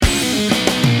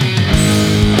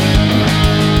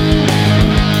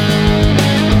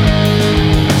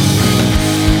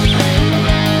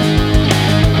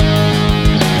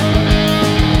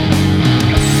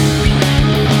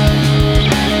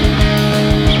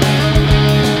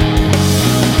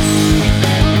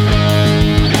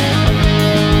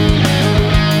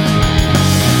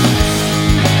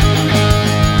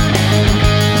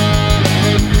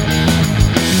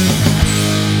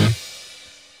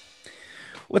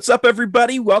What's up,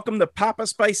 everybody? Welcome to Papa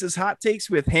Spice's Hot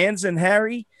Takes with Hans and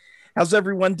Harry. How's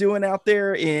everyone doing out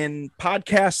there in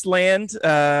podcast land?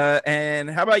 And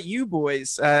how about you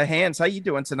boys? Hans, how you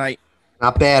doing tonight?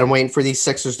 Not bad. I'm waiting for these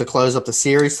Sixers to close up the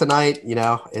series tonight. You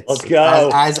know, Let's go.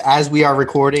 As we are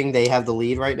recording, they have the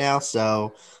lead right now.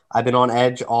 So I've been on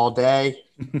edge all day.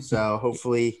 So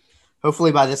hopefully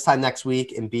by this time next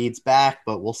week, Embiid's back,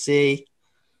 but we'll see.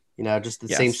 You know, just the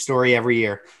same story every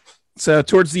year. So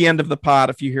towards the end of the pod,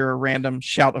 if you hear a random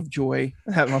shout of joy,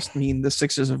 that must mean the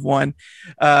Sixers have won.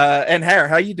 And Harry,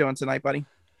 how you doing tonight, buddy?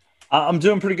 I'm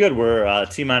doing pretty good. We're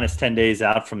T-minus 10 days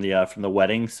out from the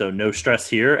wedding, so no stress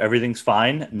here. Everything's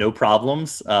fine, no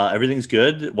problems. Everything's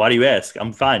good. Why do you ask?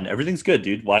 I'm fine. Everything's good,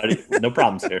 dude. No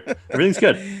problems here. Everything's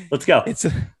good. Let's go. It's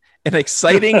an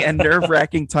exciting and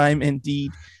nerve-wracking time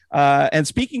indeed. And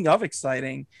speaking of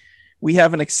exciting, we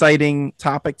have an exciting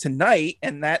topic tonight,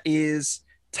 and that is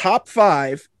top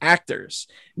 5 actors.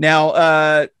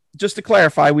 Now, just to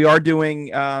clarify, we are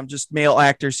doing just male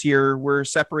actors here. We're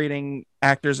separating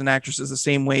actors and actresses the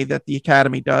same way that the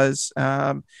Academy does.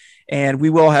 And we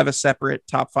will have a separate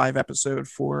top 5 episode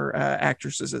for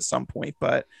actresses at some point.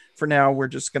 But for now, we're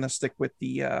just going to stick with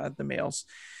the males.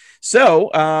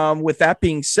 So with that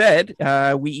being said,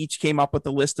 we each came up with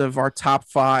a list of our top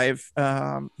 5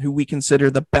 who we consider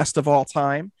the best of all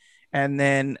time. And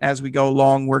then as we go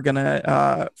along, we're going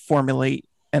to formulate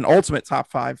an ultimate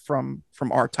top 5 from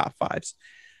our top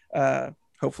 5s.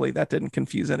 Hopefully that didn't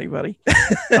confuse anybody.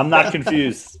 I'm not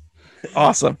confused.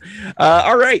 Awesome.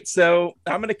 All right. So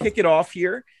I'm going to kick it off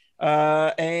here.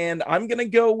 And I'm going to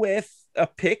go with a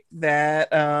pick that,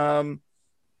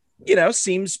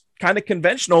 seems kind of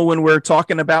conventional when we're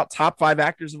talking about top 5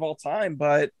 actors of all time,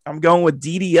 but I'm going with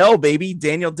DDL, baby.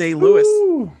 Daniel Day-Lewis.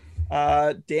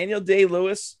 Daniel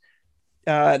Day-Lewis,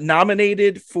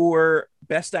 nominated for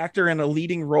Best Actor in a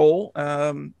Leading Role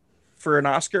for an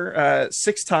Oscar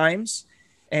 6 times,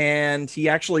 and he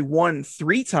actually won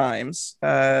 3 times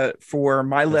for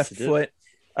My Left Foot,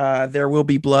 There Will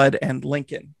Be Blood, and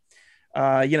Lincoln.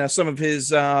 Some of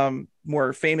his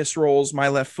more famous roles: My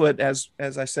Left Foot, as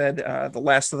I said, The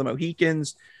Last of the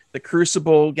Mohicans, The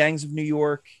Crucible, Gangs of New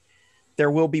York,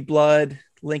 There Will Be Blood,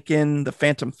 Lincoln, The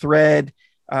Phantom Thread.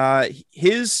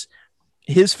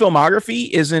 His filmography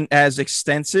isn't as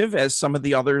extensive as some of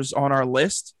the others on our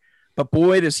list, but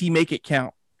boy, does he make it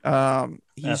count.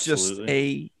 He's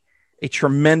Absolutely. just a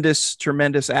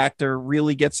tremendous actor,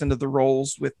 really gets into the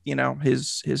roles with,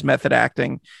 his method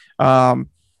acting.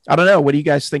 I don't know. What do you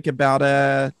guys think about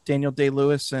Daniel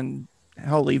Day-Lewis and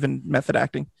hell, even method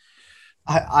acting?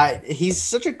 He's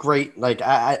such a great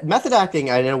method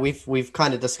acting. I know we've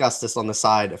kind of discussed this on the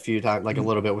side a few times, a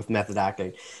little bit with method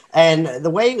acting, and the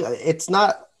way it's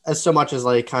not as so much as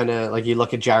kind of you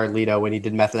look at Jared Leto when he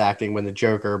did method acting when the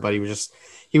Joker, but he was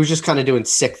just kind of doing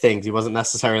sick things. He wasn't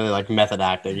necessarily method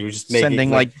acting. He was just sending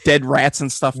dead rats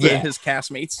and stuff to his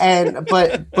castmates. And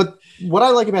but what I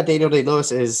like about Daniel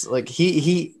Day-Lewis is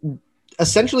he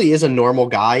essentially is a normal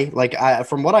guy.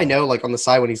 From what I know, on the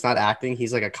side when he's not acting,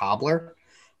 he's like a cobbler.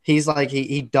 He's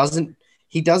he doesn't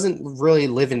really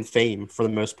live in fame for the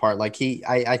most part.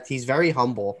 He's very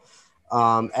humble.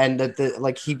 And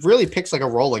he really picks a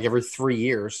role every 3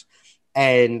 years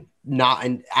and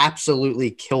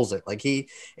absolutely kills it.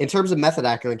 In terms of method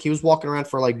acting, he was walking around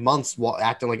for months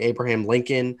acting like Abraham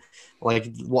Lincoln,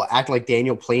 acting like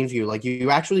Daniel Plainview.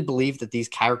 You actually believe that these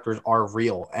characters are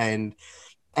real, and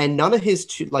none of his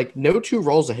no 2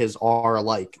 roles of his are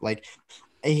alike.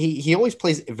 He always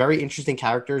plays very interesting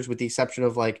characters, with the exception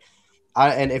of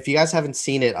and if you guys haven't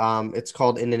seen it, it's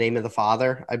called In the Name of the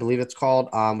Father, I believe it's called,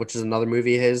 which is another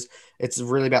movie of his. It's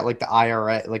really about the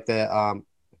IRA,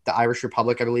 the Irish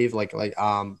Republic, I believe,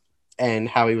 and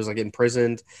how he was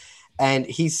imprisoned. And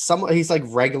he's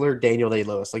regular Daniel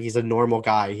Day-Lewis. He's a normal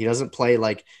guy. He doesn't play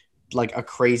like a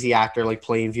crazy actor like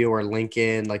Plainview or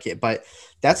Lincoln, but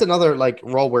that's another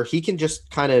role where he can just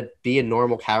kind of be a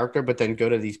normal character, but then go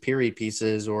to these period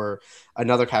pieces or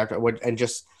another character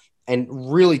and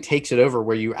really takes it over,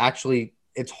 where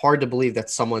it's hard to believe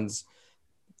that someone's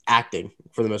acting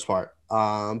for the most part.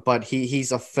 But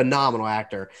he's a phenomenal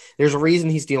actor. There's a reason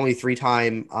he's the only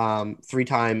three-time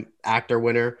actor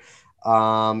winner.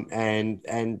 And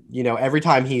every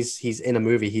time he's in a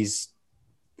movie,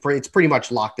 it's pretty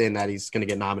much locked in that he's going to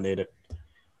get nominated.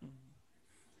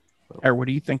 Or what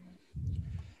do you think?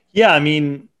 Yeah, I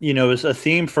mean, it's a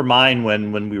theme for mine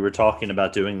when we were talking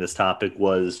about doing this topic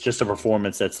was just a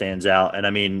performance that stands out. And I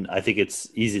mean, I think it's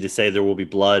easy to say There Will Be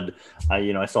Blood.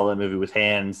 I saw that movie with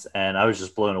Hans, and I was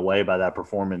just blown away by that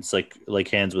performance. Like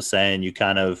Hans was saying, you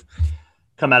kind of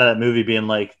come out of that movie being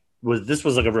like, this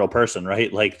was like a real person,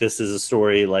 right? Like this is a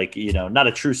story, like, you know, not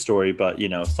a true story, but, you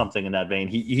know, something in that vein.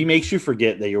 He makes you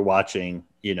forget that you're watching,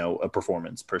 you know, a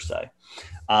performance per se.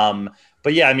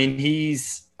 But yeah, I mean,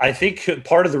 I think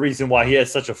part of the reason why he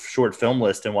has such a short film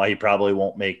list and why he probably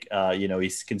won't make, you know,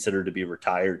 he's considered to be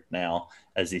retired now,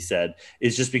 as he said,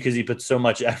 is just because he put so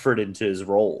much effort into his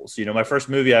roles. You know, my first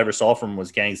movie I ever saw from him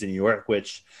was Gangs of New York,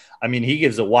 which, I mean, he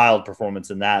gives a wild performance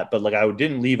in that, but like I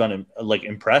didn't leave like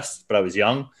impressed, but I was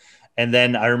young. And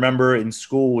then I remember in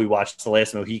school, we watched The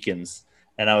Last Mohicans,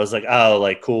 and I was like, oh,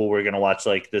 like, cool. We're going to watch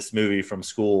like this movie from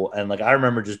school. And like, I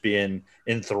remember just being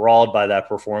enthralled by that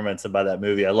performance and by that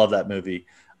movie. I love that movie.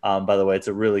 By the way, it's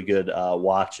a really good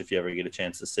watch if you ever get a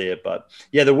chance to see it. But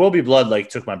yeah, There Will Be Blood like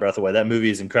took my breath away. That movie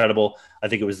is incredible. I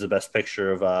think it was the best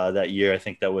picture of that year. I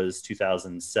think that was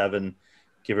 2007,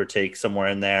 give or take, somewhere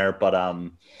in there. But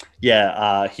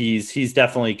he's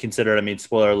definitely considered. I mean,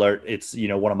 spoiler alert, it's, you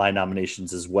know, one of my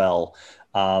nominations as well.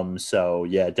 So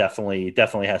yeah, definitely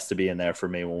has to be in there for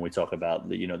me when we talk about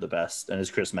the, you know, the best. And as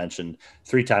Chris mentioned,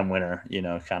 3-time winner, you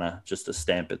know, kind of just to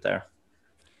stamp it there.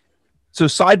 So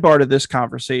sidebar to this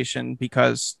conversation,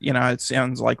 because, you know, it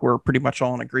sounds like we're pretty much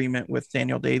all in agreement with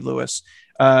Daniel Day-Lewis.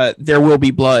 There Will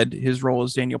Be Blood, his role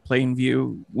as Daniel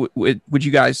Plainview. Would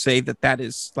you guys say that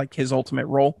is like his ultimate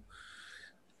role?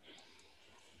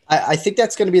 I think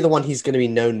that's going to be the one he's going to be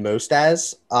known most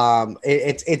as.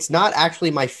 It's not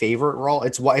actually my favorite role.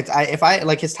 If I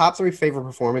like his top 3 favorite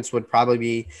performance would probably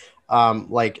be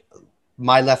like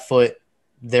My Left Foot,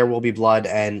 There Will Be Blood,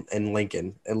 and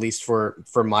Lincoln, at least for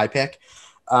my pick.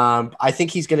 I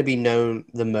think he's going to be known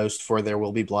the most for There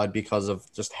Will Be Blood because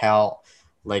of just how,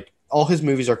 like, all his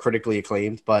movies are critically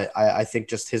acclaimed, but I think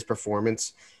just his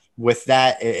performance with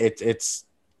that,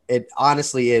 it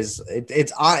honestly is,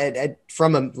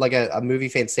 from a movie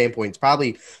fan standpoint, it's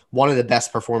probably one of the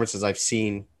best performances I've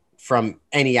seen from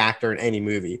any actor in any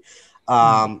movie.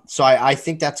 So I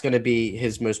think that's going to be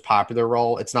his most popular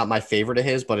role. It's not my favorite of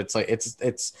his, but it's like,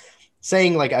 it's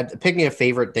saying like picking a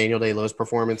favorite Daniel Day-Lewis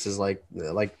performance is like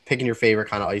picking your favorite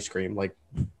kind of ice cream. Like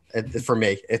for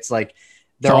me, it's like,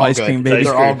 they're all good. Cream, baby.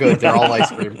 They're all good. They're all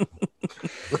ice cream.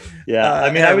 Yeah.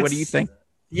 I mean, what do you think?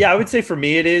 Yeah, I would say for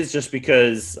me it is, just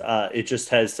because it just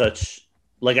has such,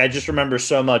 like, I just remember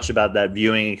so much about that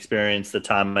viewing experience, the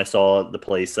time I saw it, the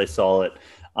place I saw it,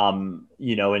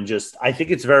 you know, and just, I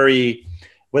think it's very,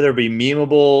 whether it be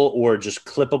memeable or just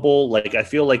clippable. Like, I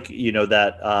feel like, you know,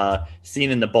 that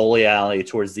scene in the bowling alley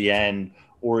towards the end,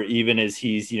 or even as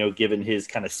he's, you know, given his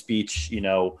kind of speech, you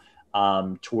know,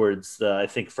 towards the, I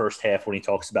think, first half, when he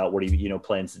talks about what he, you know,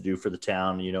 plans to do for the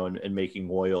town, you know, and making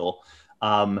oil.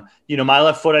 You know, My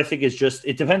Left Foot, I think, is just,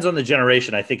 it depends on the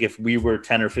generation. I think if we were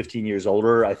 10 or 15 years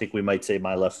older, I think we might say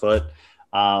My Left Foot.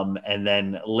 And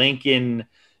then Lincoln,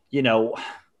 you know,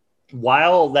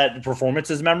 while that performance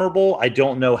is memorable, I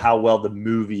don't know how well the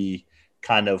movie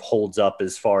kind of holds up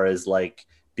as far as like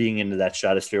being into that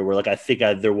stratosphere where, like, I think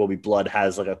There Will Be Blood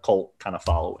has like a cult kind of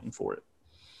following for it.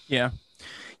 Yeah.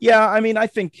 Yeah. I mean, I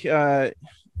think I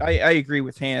agree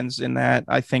with Hans in that.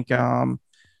 I think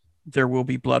There Will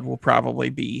Be Blood will probably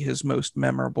be his most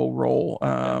memorable role.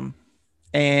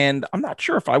 And I'm not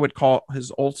sure if I would call it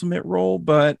his ultimate role,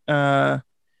 but I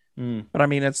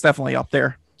mean, it's definitely up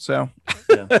there. So,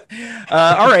 yeah.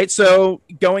 All right. So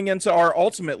going into our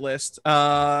ultimate list,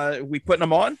 we putting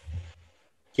him on?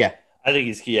 Yeah. I think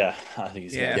he's yeah.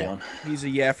 He's a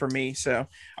yeah for me. So,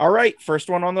 all right. First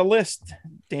one on the list,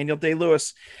 Daniel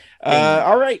Day-Lewis.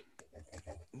 All right.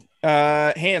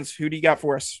 Hans, who do you got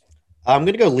for us? I'm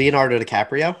going to go Leonardo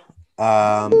DiCaprio.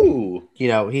 You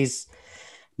know, he's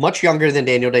much younger than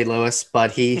Daniel Day-Lewis,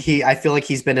 but he I feel like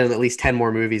he's been in at least 10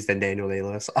 more movies than Daniel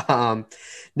Day-Lewis.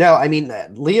 No, I mean,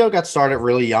 Leo got started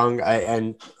really young,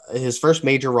 and his first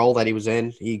major role that he was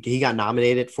in, he got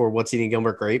nominated for What's Eating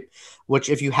Gilbert Grape, which,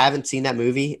 if you haven't seen that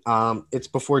movie, it's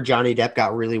before Johnny Depp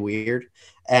got really weird,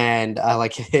 and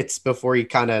like, it's before he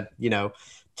kind of, you know,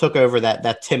 took over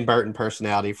that Tim Burton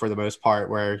personality for the most part,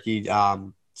 where he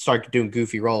started doing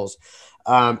goofy roles.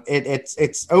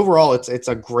 It's overall it's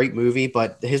a great movie,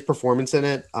 but his performance in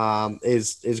it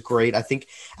is great. I think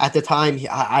at the time,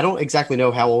 I don't exactly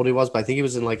know how old he was, but I think he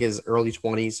was in like his early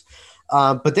 20s.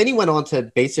 But then he went on to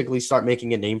basically start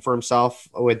making a name for himself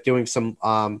with doing some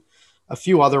a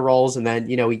few other roles, and then,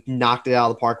 you know, he knocked it out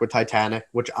of the park with Titanic,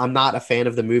 which I'm not a fan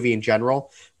of the movie in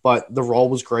general, but the role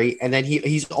was great. And then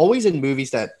he's always in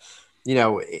movies that, you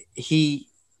know, he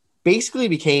basically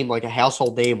became like a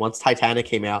household name once Titanic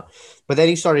came out. But then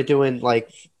he started doing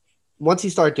once he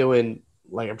started doing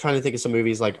like I'm trying to think of some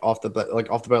movies like off the bat,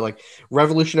 like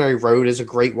Revolutionary Road is a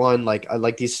great one. Like I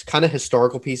like these kind of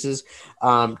historical pieces.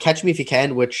 Catch Me If You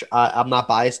Can, which I'm not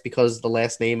biased because the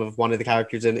last name of one of the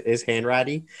characters in it is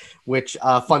Hanratty, which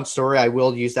fun story. I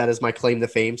will use that as my claim to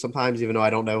fame sometimes, even though I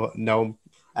don't know him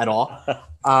at all.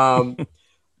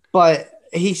 But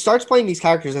he starts playing these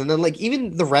characters, and then like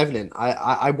even The Revenant,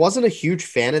 I wasn't a huge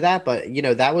fan of that, but you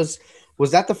know that was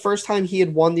that the first time he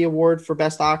had won the award for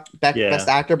best actor?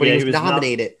 But he was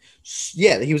nominated.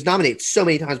 He was nominated so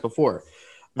many times before.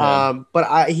 Yeah.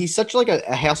 But he's such like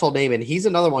a household name, and he's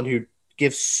another one who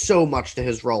gives so much to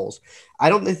his roles. I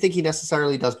don't think he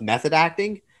necessarily does method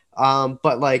acting,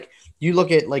 but like you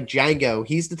look at like Django,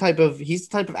 he's the type of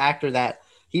actor that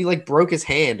he like broke his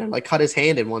hand and like cut his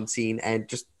hand in one scene and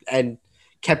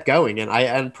kept going. And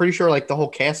I'm pretty sure like the whole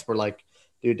cast were like,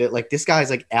 dude, like this guy's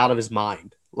like out of his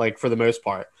mind, like for the most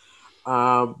part.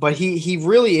 But he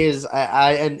really is.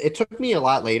 And it took me a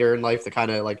lot later in life to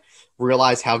kind of like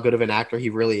realize how good of an actor he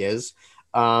really is.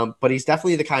 But he's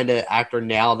definitely the kind of actor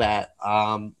now that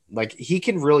like he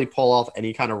can really pull off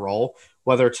any kind of role,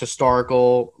 whether it's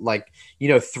historical, like, you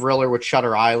know, thriller with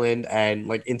Shutter Island and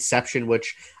like Inception,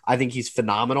 which I think he's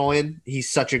phenomenal in. He's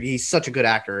such a good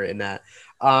actor in that.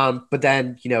 But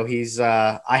then, you know, he's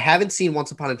I haven't seen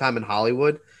Once Upon a Time in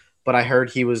Hollywood, but I heard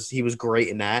he was great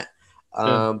in that.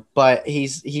 But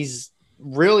he's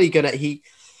really gonna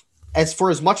as for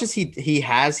as much as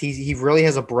he really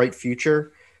has a bright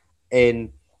future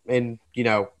in you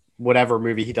know whatever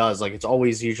movie he does. Like it's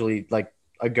always usually like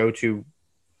a go-to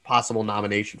possible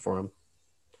nomination for him.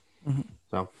 Mm-hmm.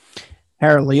 So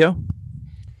Harold, Leo.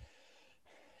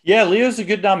 Yeah, Leo's a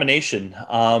good nomination.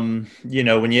 You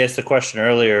know, when you asked the question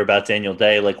earlier about Daniel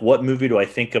Day, like what movie do I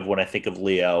think of when I think of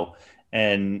Leo?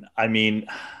 And I mean,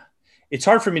 it's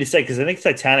hard for me to say because I think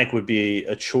Titanic would be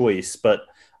a choice, but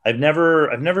I've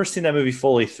never seen that movie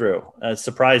fully through. It's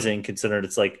surprising considering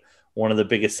it's like one of the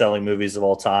biggest selling movies of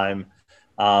all time.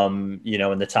 You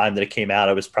know, in the time that it came out,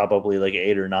 I was probably like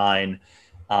 8 or 9.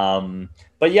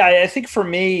 But yeah, I think for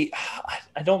me,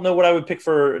 I don't know what I would pick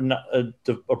for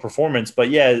a performance, but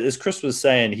yeah, as Chris was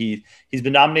saying, he's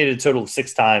been nominated a total of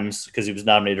 6 times because he was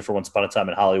nominated for Once Upon a Time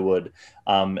in Hollywood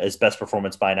as best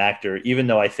performance by an actor, even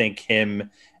though I think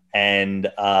him and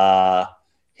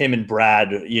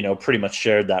Brad, you know, pretty much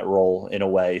shared that role in a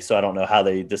way. So I don't know how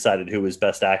they decided who was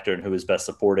best actor and who was best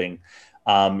supporting.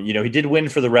 You know, he did win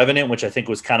for The Revenant, which I think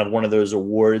was kind of one of those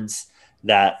awards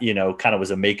that, you know, kind of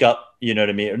was a makeup, you know what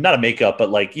I mean? Or not a makeup,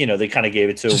 but like, you know, they kind of gave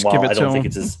it to him. While I don't think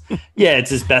it's it's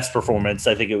his best performance.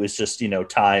 I think it was just, you know,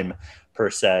 time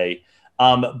per se.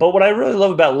 But what I really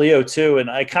love about Leo too, and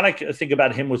I kind of think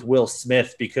about him with Will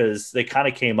Smith because they kind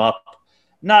of came up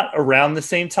not around the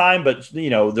same time, but, you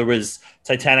know, there was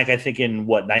Titanic, I think in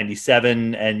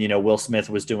 97. And, you know, Will Smith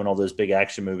was doing all those big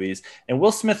action movies, and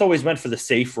Will Smith always went for the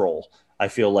safe role. I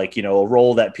feel like, you know, a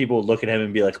role that people would look at him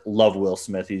and be like, love Will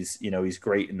Smith. He's, you know, he's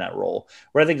great in that role.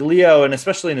 Where I think Leo, and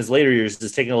especially in his later years,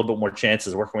 is taking a little bit more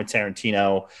chances, working with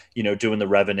Tarantino, you know, doing The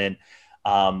Revenant,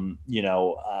 you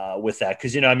know, with that.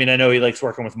 Cause, you know, I mean, I know he likes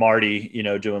working with Marty, you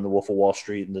know, doing The Wolf of Wall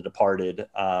Street and The Departed.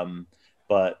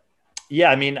 But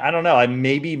yeah, I mean, I don't know. I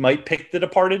maybe might pick The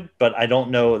Departed, but I don't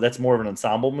know. That's more of an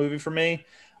ensemble movie for me.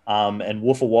 And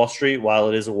Wolf of Wall Street, while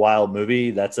it is a wild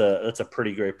movie, that's a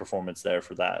pretty great performance there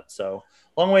for that. So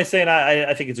long way of saying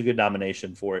I think it's a good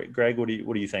nomination for it. Greg, what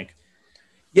do you think?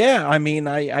 Yeah, I mean,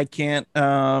 I can't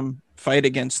fight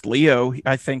against Leo.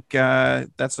 I think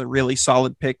that's a really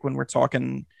solid pick when we're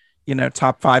talking, you know,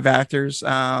 top 5 actors.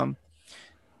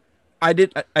 I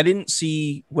didn't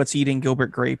see What's Eating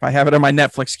Gilbert Grape. I have it on my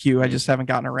Netflix queue. I just haven't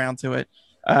gotten around to it.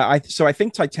 So I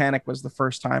think Titanic was the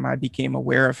first time I became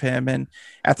aware of him. And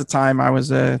at the time I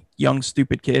was a young,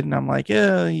 stupid kid. And I'm like,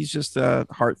 yeah, he's just a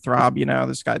heartthrob. You know,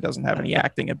 this guy doesn't have any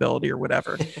acting ability or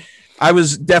whatever. I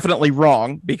was definitely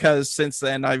wrong because since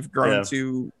then I've grown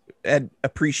to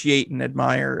appreciate and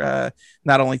admire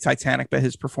not only Titanic, but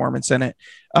his performance in it.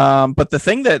 But the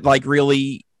thing that like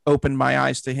really opened my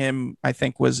eyes to him, I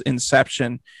think, was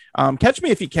Inception. Catch Me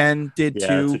If You Can did too.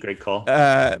 That's a great call.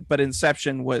 But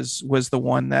Inception was the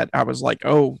one that I was like,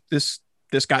 oh, this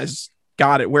guy's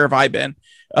got it. Where have I been?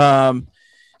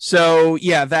 So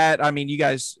yeah, that, I mean, you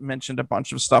guys mentioned a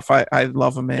bunch of stuff I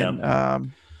love him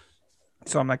in.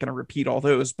 So I'm not going to repeat all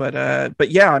those,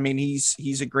 but yeah, I mean,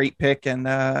 he's a great pick, and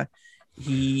I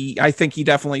think he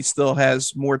definitely still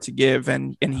has more to give,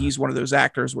 and he's one of those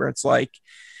actors where it's like,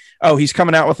 oh, he's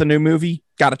coming out with a new movie,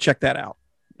 got to check that out.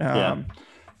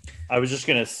 I was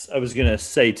gonna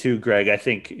say too, Greg. I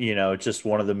think just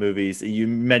one of the movies you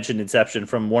mentioned, Inception,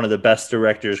 from one of the best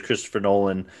directors, Christopher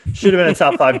Nolan, should have been a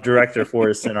top 5 director for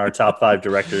us in our top 5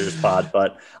 directors pod,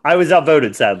 but I was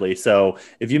outvoted sadly. So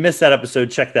if you missed that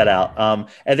episode, check that out.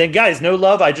 And then guys, No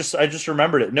Love. I just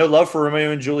remembered it. No Love for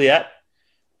Romeo and Juliet,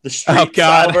 the street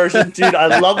style version, dude.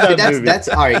 I love that movie. That's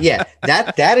all right. Yeah,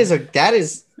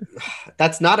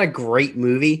 that's not a great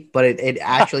movie, but it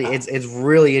actually it's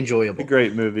really enjoyable. A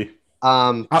great movie.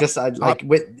 Like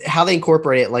with how they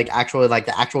incorporate it, like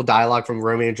the actual dialogue from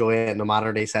Romeo and Juliet in a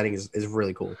modern day setting is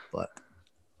really cool. But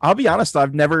I'll be honest,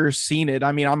 I've never seen it.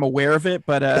 I mean, I'm aware of it,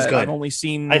 but I've only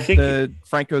seen the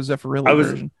Franco Zeffirelli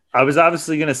version. I was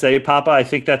obviously going to say, Papa, I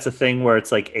think that's a thing where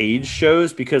it's like age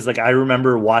shows, because like I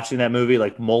remember watching that movie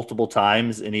like multiple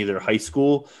times in either high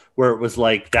school, where it was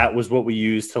like that was what we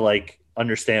used to like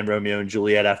understand Romeo and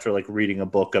Juliet after like reading a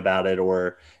book about it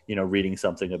or reading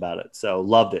something about it. So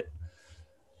loved it.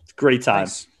 Great time.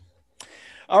 Nice.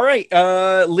 All right.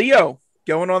 Leo,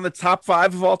 going on the top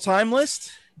 5 of all time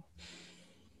list.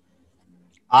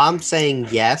 I'm saying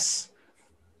yes.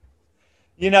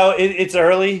 It's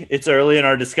early. It's early in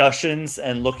our discussions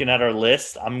and looking at our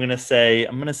list. I'm gonna say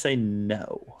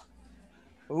no.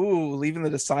 Ooh, leaving the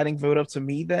deciding vote up to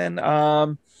me then.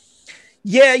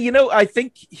 Yeah, I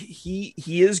think he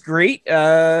is great.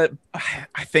 I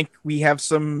think we have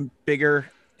some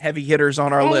bigger heavy hitters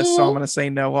on our list, so I'm going to say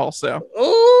no also.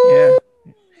 Ooh. Yeah.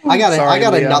 I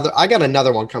got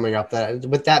another one coming up that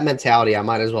with that mentality, I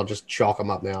might as well just chalk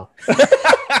them up now.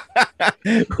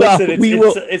 Listen,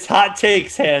 it's hot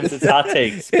takes, Hans. It's hot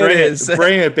takes.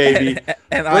 Bring it, baby.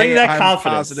 And bring that confidence.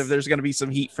 I'm positive there's going to be some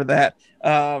heat for that.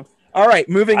 All right,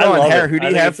 moving on. Harry, who do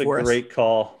you have for us? Great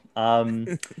call.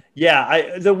 The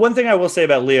one thing I will say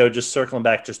about Leo, just circling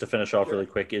back just to finish off really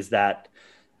quick, is that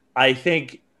I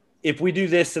think if we do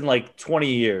this in like 20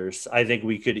 years, I think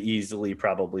we could easily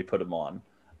probably put him on.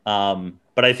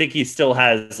 But I think he still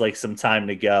has like some time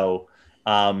to go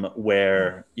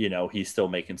where, he's still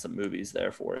making some movies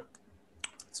there for it.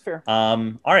 That's fair.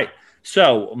 All right.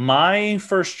 So my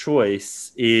first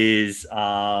choice is,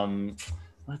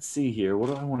 let's see here.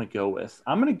 What do I want to go with?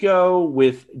 I'm going to go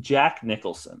with Jack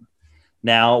Nicholson.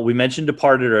 Now, we mentioned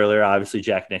Departed earlier. Obviously,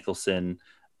 Jack Nicholson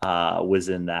was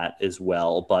in that as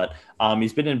well. But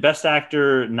he's been in Best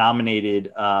Actor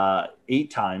nominated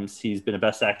 8 times. He's been a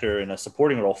Best Actor in a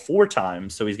supporting role 4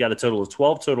 times. So he's got a total of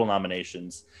 12 total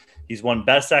nominations. He's won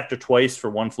Best Actor twice for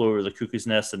One Flew Over the Cuckoo's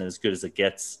Nest and As Good as It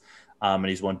Gets. And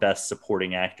he's won Best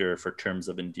Supporting Actor for Terms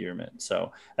of Endearment.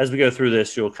 So as we go through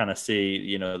this, you'll kind of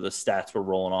see, the stats were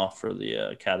rolling off for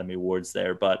the Academy Awards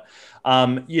there. But,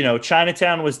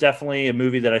 Chinatown was definitely a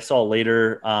movie that I saw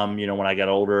later, when I got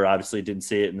older. Obviously didn't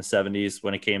see it in the 70s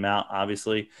when it came out,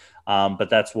 obviously. But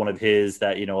that's one of his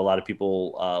that, a lot of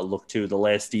people look to. The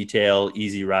Last Detail,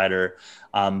 Easy Rider.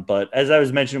 But as I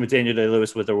was mentioning with Daniel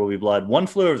Day-Lewis with There Will Be Blood, One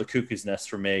Flew Over the Cuckoo's Nest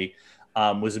for me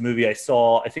was a movie I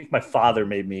saw. I think my father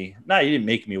he didn't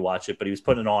make me watch it, but he was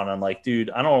putting it on. I'm like, dude,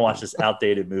 I don't want to watch this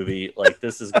outdated movie. Like,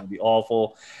 this is going to be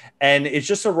awful. And it's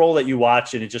just a role that you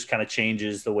watch and it just kind of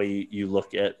changes the way you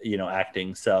look at,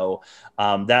 acting. So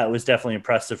that was definitely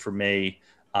impressive for me.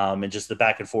 And just the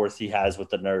back and forth he has with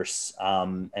the nurse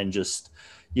and just,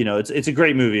 it's a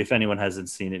great movie if anyone hasn't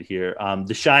seen it here.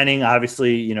 The Shining,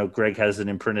 obviously, Greg has it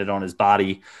imprinted on his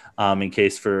body in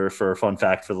case for a fun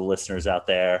fact for the listeners out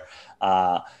there.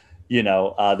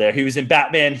 There he was in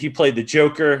Batman. He played the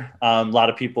Joker. A lot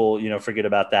of people, forget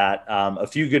about that. A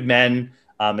Few Good Men,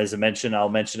 as I mentioned, I'll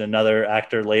mention another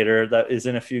actor later that is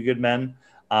in A Few Good Men.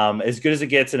 As Good as It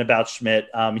Gets and About Schmidt.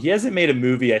 He hasn't made a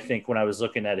movie, I think, when I was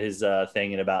looking at his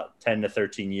thing in about 10 to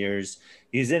 13 years.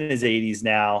 He's in his 80s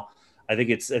now. I think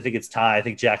it's time. I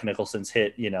think Jack Nicholson's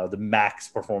hit, the max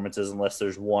performances, unless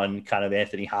there's one kind of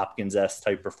Anthony Hopkins-esque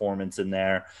type performance in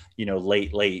there,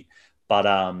 late. But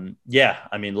a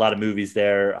lot of movies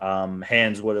there.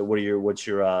 Hans, what's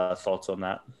your thoughts on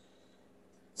that?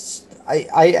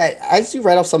 I as you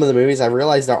read off some of the movies, I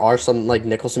realized there are some like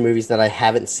Nicholson movies that I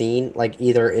haven't seen, like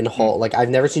either in whole, like I've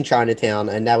never seen Chinatown,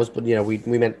 and that was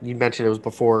you mentioned it was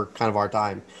before kind of our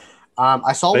time.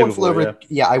 I saw One Flew Over.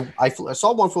 Yeah, I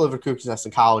saw One Flew Over Cuckoo's Nest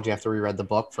in college after we read the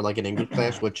book for like an English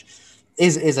class, which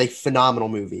is a phenomenal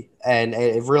movie, and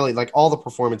it really like all the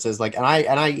performances, like, and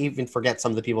I even forget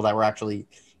some of the people that were actually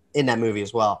in that movie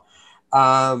as well.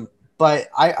 But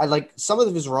I like some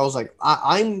of his roles. Like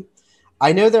I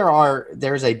know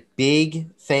there's a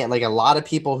big fan, like a lot of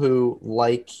people who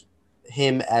like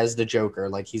him as the Joker.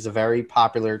 Like he's a very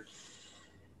popular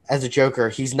as a Joker.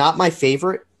 He's not my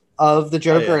favorite of the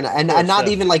Joker, Oh, yeah. and Of course, not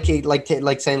yeah. even like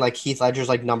saying like Heath Ledger's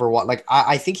like number one. Like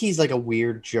I think he's like a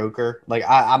weird Joker. Like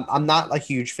I'm not a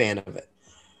huge fan of it.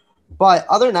 But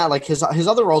other than that, like his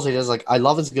other roles he does, like I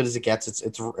love As Good as It Gets.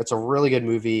 It's a really good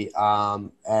movie.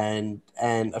 And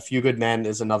A Few Good Men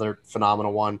is another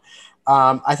phenomenal one.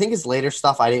 I think his later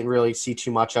stuff I didn't really see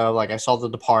too much of. Like I saw The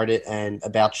Departed and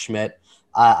About Schmidt.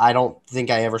 I don't think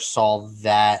I ever saw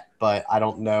that, but I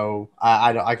don't know.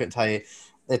 I couldn't tell you.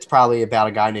 It's probably about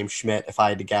a guy named Schmidt, if I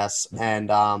had to guess. And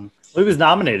He was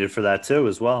nominated for that too,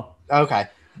 as well. okay,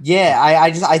 yeah,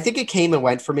 I think it came and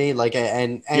went for me. Like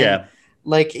and Yeah.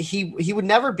 like he would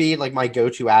never be like my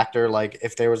go-to actor. Like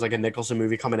if there was like a Nicholson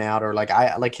movie coming out, or like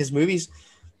I like his movies,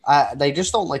 they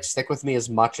just don't like stick with me as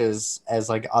much as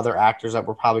like other actors that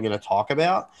we're probably going to talk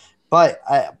about. But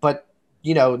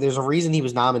you know, there's a reason he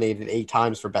was nominated 8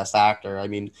 times for Best Actor. I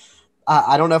mean,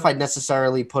 I don't know if I'd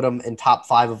necessarily put him in top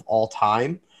 5 of all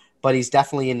time, but he's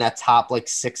definitely in that top like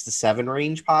 6 to 7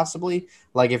 range, possibly.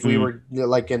 Like if we were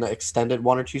like in an extended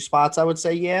 1 or 2 spots, I would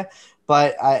say yeah.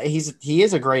 But he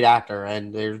is a great actor,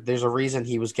 and there's a reason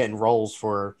he was getting roles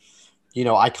for, you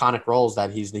know, iconic roles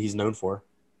that he's known for.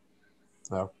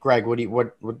 So, Greg, what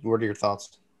are your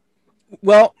thoughts?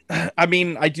 Well, I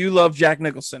mean, I do love Jack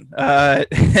Nicholson.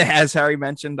 As Harry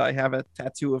mentioned, I have a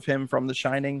tattoo of him from The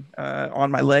Shining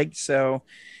on my leg. So,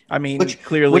 I mean,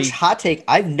 clearly. Which hot take?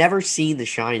 I've never seen The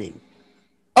Shining.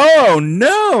 Oh,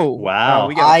 no. Wow. Oh,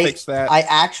 we got to fix that. I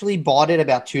actually bought it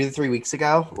about 2 to 3 weeks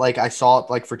ago. Like I saw it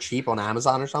like for cheap on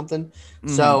Amazon or something. Mm-hmm.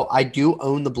 So I do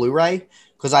own the Blu-ray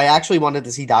because I actually wanted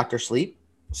to see Dr. Sleep.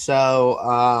 So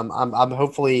I'm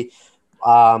hopefully,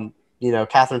 you know,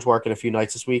 Catherine's working a few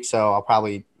nights this week, so I'll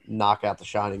probably knock out The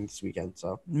Shining this weekend.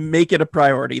 So make it a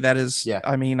priority. That is, yeah.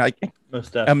 I mean,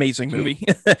 amazing movie,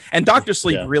 and Dr.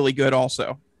 Sleep really good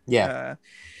also. Yeah,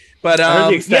 but I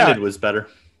heard the extended was better.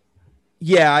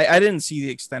 Yeah, I didn't see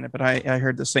the extended, but I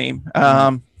heard the same.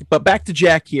 But back to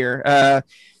Jack here.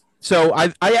 So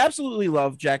I absolutely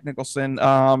love Jack Nicholson,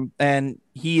 and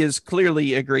he is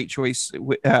clearly a great choice.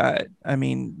 I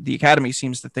mean, the Academy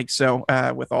seems to think so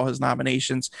with all his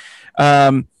nominations.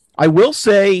 I will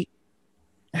say,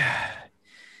 I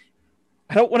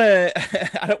don't want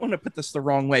to put this the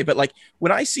wrong way, but like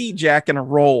when I see Jack in a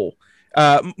role,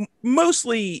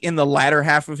 mostly in the latter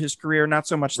half of his career, not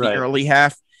so much the early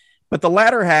half. But the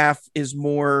latter half is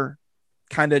more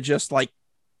kind of just like,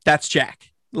 that's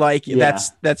Jack. Like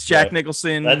that's Jack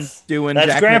Nicholson doing that's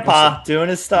Jack Grandpa Nicholson. doing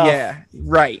his stuff. Yeah,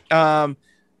 right.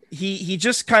 He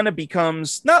just kind of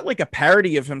becomes not like a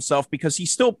parody of himself because he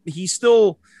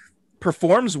still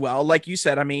performs well. Like you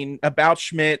said, I mean, About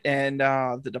Schmidt and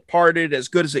The Departed, As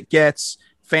Good as It Gets.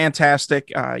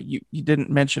 Fantastic. You didn't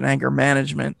mention Anger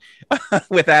Management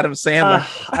with Adam Sandler.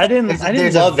 I didn't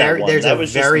love that one. There's a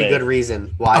very good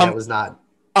reason why that was not.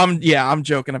 I'm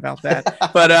joking about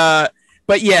that.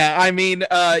 But yeah, I mean,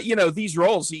 you know, these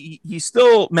roles, he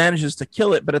still manages to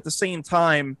kill it, but at the same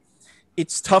time,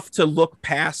 it's tough to look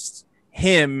past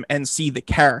him and see the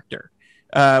character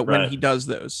when he does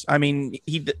those. I mean,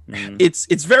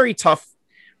 it's very tough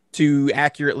to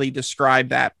accurately describe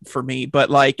that for me, but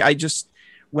like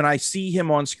when I see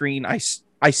him on screen, I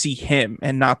see him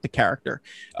and not the character.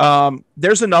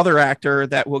 There's another actor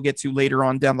that we'll get to later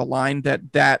on down the line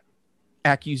that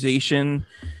accusation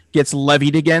gets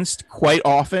levied against quite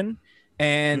often,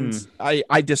 and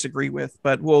I disagree with.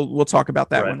 But we'll talk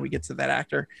about that when we get to that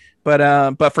actor.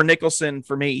 But for Nicholson,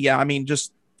 for me, yeah, I mean,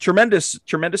 just tremendous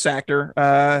actor.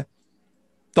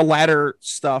 The latter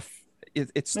stuff,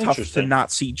 it's tough to not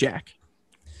see Jack.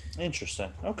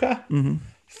 Interesting. Okay. Mm-hmm.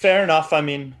 Fair enough. I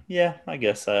mean, yeah, I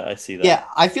guess I see that. Yeah,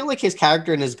 I feel like his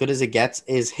character in As Good as It Gets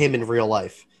is him in real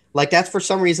life. Like that's for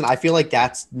some reason I feel like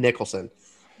that's Nicholson,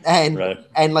 and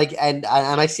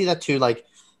I see that too. Like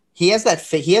he has that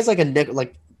he has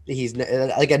like he's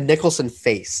like a Nicholson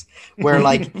face where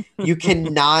like you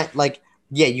cannot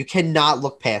you cannot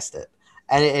look past it,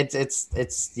 and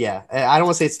it's yeah. I don't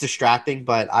want to say it's distracting,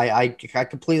 but I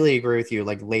completely agree with you.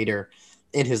 Like later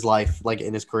in his life, like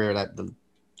in his career, that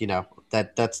you know.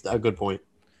 That's a good point.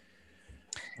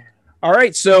 All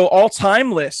right, so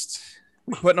all-time list.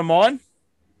 We putting them on?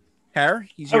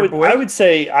 Harry, he's your boy. I would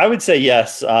say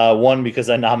yes. 1, because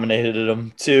I nominated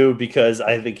him. 2, because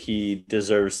I think he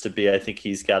deserves to be. I think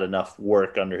he's got enough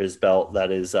work under his belt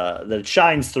that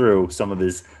shines through some of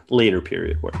his later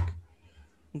period work.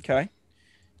 Okay.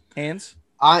 Hands?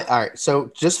 All right.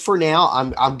 So just for now,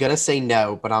 I'm gonna say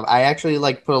no, but I actually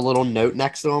like put a little note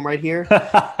next to him right here,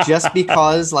 just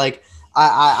because like.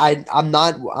 I'm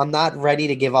not ready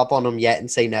to give up on him yet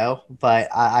and say no, but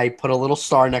I put a little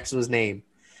star next to his name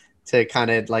to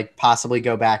kind of like possibly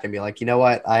go back and be like, you know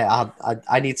what,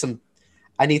 I need some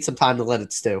time to let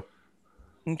it stew.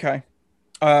 Okay,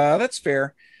 that's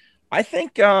fair. I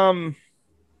think,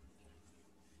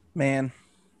 man,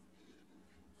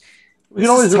 we can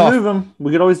always remove him.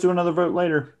 We could always do another vote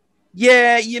later.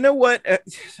 Yeah, you know what?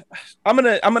 I'm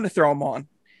gonna throw him on.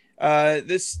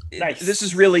 This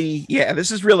is really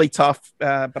tough.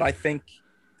 But I think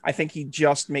he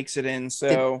just makes it in.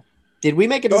 So did we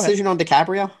make a decision on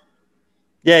DiCaprio?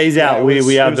 Yeah, he's out.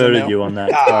 We outvoted you on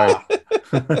that.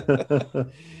 Sorry.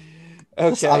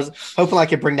 Okay. I was hoping I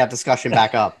could bring that discussion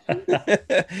back up.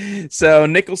 So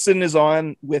Nicholson is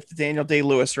on with Daniel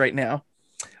Day-Lewis right now.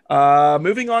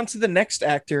 Moving on to the next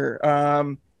actor.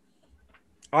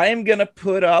 I am going to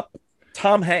put up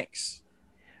Tom Hanks.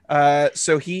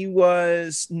 So he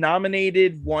was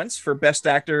nominated once for Best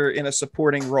Actor in a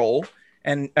Supporting Role,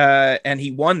 and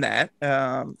he won that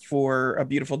for A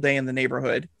Beautiful Day in the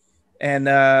Neighborhood.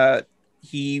 And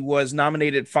he was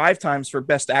nominated 5 times for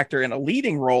Best Actor in a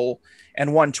Leading Role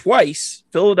and won twice,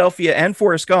 Philadelphia and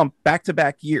Forrest Gump,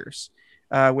 back-to-back years,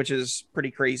 which is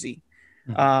pretty crazy.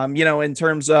 Mm-hmm. In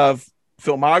terms of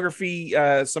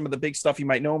filmography, some of the big stuff you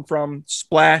might know him from: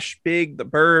 Splash, Big, The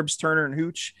Burbs, Turner and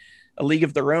Hooch, A League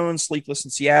of Their Own, Sleepless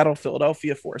in Seattle,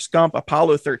 Philadelphia, Forrest Gump,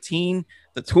 Apollo 13,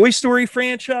 the Toy Story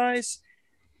franchise,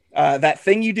 That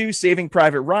Thing You Do, Saving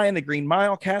Private Ryan, The Green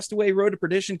Mile, Castaway, Road to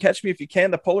Perdition, Catch Me If You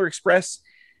Can, The Polar Express,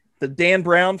 the Dan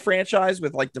Brown franchise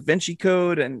with like Da Vinci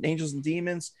Code and Angels and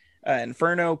Demons,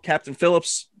 Inferno, Captain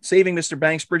Phillips, Saving Mr.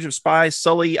 Banks, Bridge of Spies,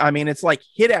 Sully. I mean, it's like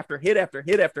hit after hit after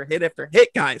hit after hit after hit,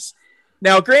 guys.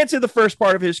 Now, granted, the first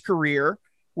part of his career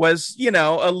was, it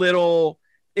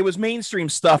was mainstream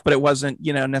stuff, but it wasn't,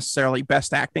 necessarily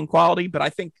best acting quality. But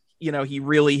I think, he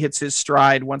really hits his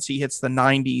stride once he hits the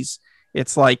 90s.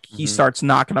 It's like he starts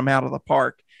knocking them out of the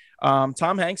park.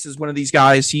 Tom Hanks is one of these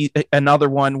guys. He another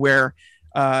one where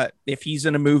if he's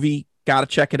in a movie, got to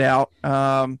check it out.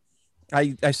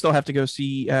 I still have to go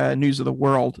see News of the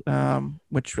World,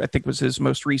 which I think was his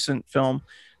most recent film.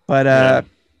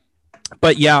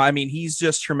 But yeah, I mean, he's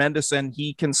just tremendous, and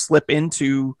he can slip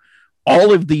into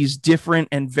all of these different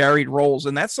and varied roles.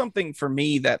 And that's something for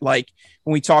me that, like,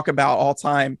 when we talk about all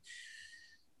time,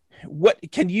 what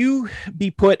can you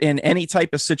be put in any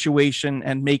type of situation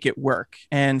and make it work?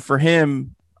 And for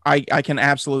him, I can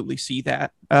absolutely see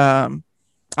that. I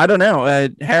don't know.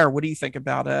 Hare, what do you think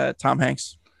about Tom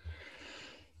Hanks?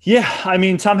 Yeah, I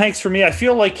mean, Tom Hanks for me, I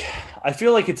feel like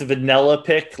it's a vanilla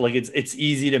pick. Like it's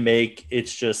easy to make.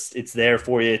 It's there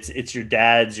for you. It's your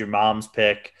dad's, your mom's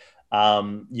pick.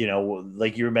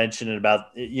 Like you were mentioning about,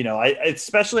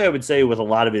 I would say with a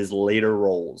lot of his later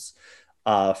roles,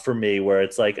 for me, where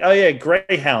it's like, oh yeah,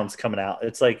 Greyhound's coming out.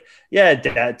 It's like,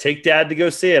 yeah, take dad to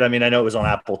go see it. I mean, I know it was on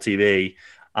Apple TV.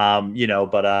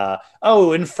 Inferno,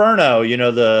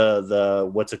 the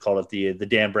what's it called, the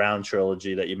Dan Brown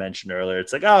trilogy that you mentioned earlier.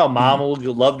 It's like, oh, mom will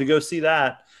love to go see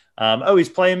that. He's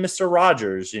playing Mr.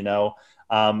 Rogers, and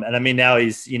I mean, now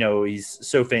he's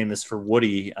so famous for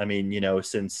Woody. I mean,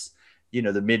 since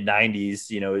the mid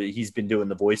 90s, he's been doing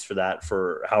the voice for that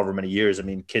for however many years. I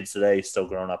mean, kids today still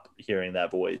growing up hearing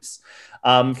that voice.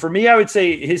 For me, I would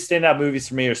say his standout movies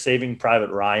for me are Saving Private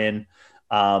Ryan.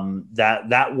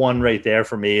 That one right there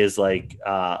for me is like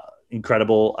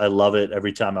incredible. I love it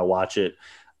every time I watch it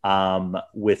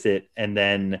with it. And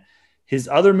then his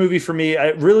other movie for me, I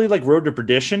really like Road to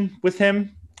Perdition with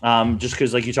him, just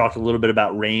because, like, you talked a little bit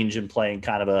about range and playing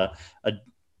kind of a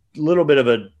little bit of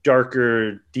a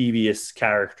darker, devious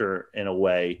character in a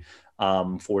way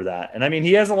for that. And I mean,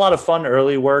 he has a lot of fun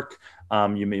early work.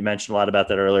 You mentioned a lot about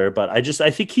that earlier, but I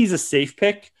think he's a safe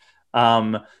pick.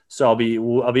 So I'll be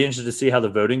interested to see how the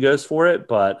voting goes for it,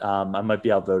 but I might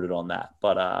be outvoted on that.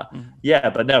 But yeah,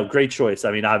 but no, great choice.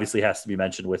 I mean, obviously has to be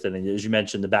mentioned with it. And as you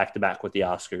mentioned, the back-to-back with the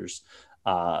Oscars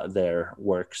there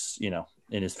works,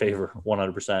 in his favor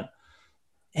 100%.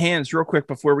 Hans, real quick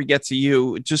before we get to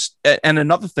you, just and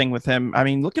another thing with him, I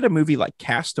mean, look at a movie like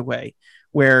Castaway,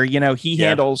 where he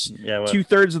handles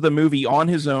 2/3 of the movie on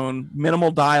his own, minimal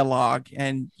dialogue,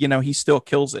 and he still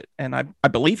kills it. And I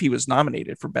believe he was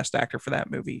nominated for Best Actor for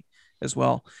that movie as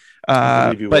well. I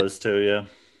believe he was too, yeah.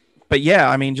 But yeah,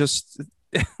 I mean, just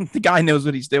the guy knows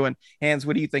what he's doing. Hans,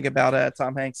 what do you think about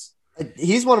Tom Hanks?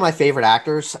 He's one of my favorite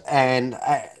actors, and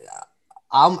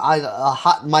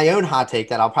my own hot take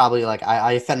that I'll probably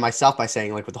I offend myself by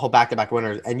saying, like, with the whole back-to-back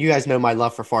winners, and you guys know my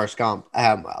love for Forrest Gump.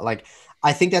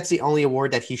 I think that's the only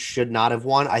award that he should not have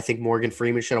won. I think Morgan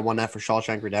Freeman should have won that for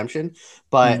Shawshank Redemption.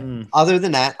 But other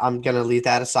than that, I'm gonna leave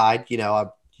that aside. I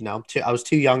was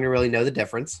too young to really know the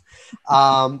difference.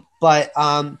 You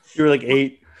were like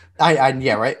 8.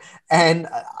 Yeah, right. And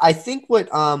I think what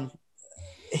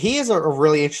he has a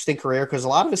really interesting career because a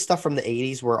lot of his stuff from the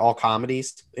 80s were all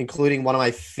comedies, including one of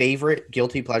my favorite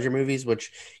guilty pleasure movies,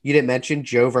 which you didn't mention,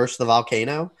 Joe versus the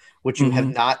Volcano, which you have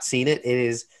not seen it. It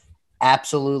is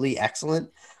absolutely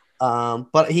excellent.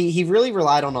 But he really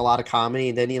relied on a lot of comedy,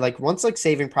 and then he like once like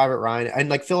Saving Private Ryan and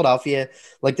like Philadelphia,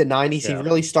 like the 90s, he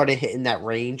really started hitting that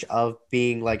range of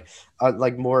being like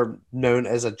more known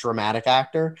as a dramatic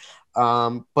actor.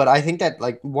 But I think that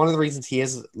like one of the reasons he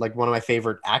is like one of my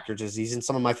favorite actors is he's in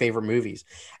some of my favorite movies,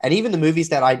 and even the movies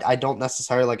that I don't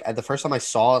necessarily like. At the first time I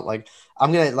saw it, like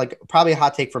I'm gonna like probably a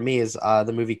hot take for me is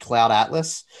the movie Cloud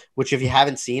Atlas, which if you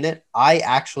haven't seen it, I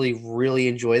actually really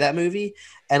enjoy that movie,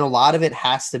 and a lot of it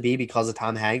has to be because of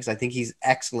Tom Hanks. I think he's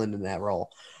excellent in that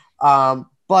role.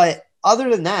 But other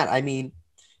than that, I mean,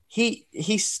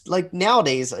 he's like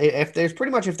nowadays if there's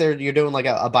pretty much if you're doing like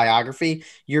a biography,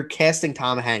 you're casting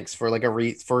Tom Hanks for like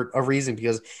for a reason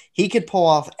because he could pull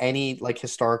off any like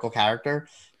historical character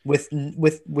with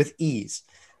ease,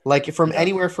 like from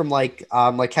anywhere from like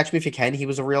Catch Me If You Can. He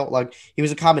was a real like he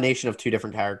was a combination of two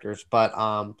different characters, but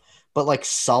like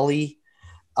Sully,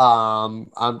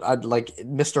 I'd like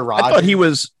Mr.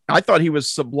 Rogers. I thought he was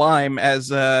sublime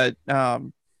as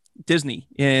Disney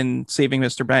in Saving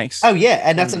Mr. Banks. Oh yeah,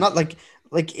 and that's not like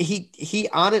he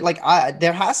on it. Like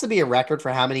there has to be a record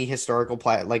for how many historical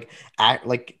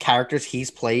characters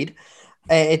he's played.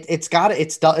 It's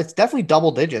definitely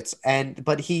double digits.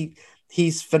 But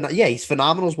he's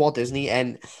phenomenal as Walt Disney,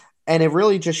 and it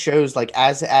really just shows like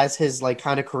as his like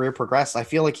kind of career progressed. I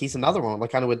feel like he's another one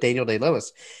like kind of with Daniel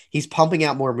Day-Lewis. He's pumping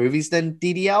out more movies than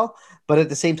DDL, but at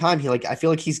the same time, I feel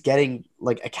like he's getting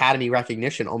like Academy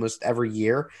recognition almost every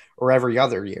year or every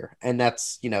other year, and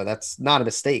that's not a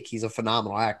mistake. He's a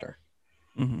phenomenal actor.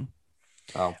 Mm-hmm.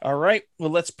 Oh. All right, well,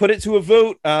 let's put it to a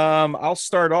vote. I'll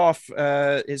start off.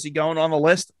 Is he going on the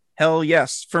list? Hell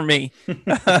yes, for me.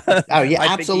 Oh yeah,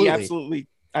 absolutely.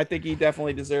 I think he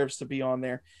definitely deserves to be on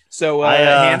there. So,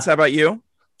 Hans, how about you?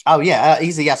 Oh yeah,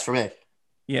 he's a yes for me.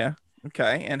 Yeah.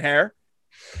 Okay. And Hair?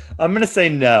 I'm gonna say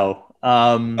no.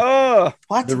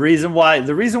 What? The reason why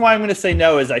I'm gonna say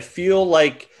no is I feel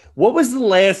like what was the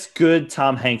last good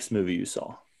Tom Hanks movie you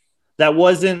saw? That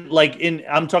wasn't like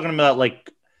I'm talking about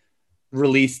like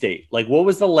release date. Like what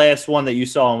was the last one that you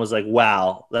saw and was like,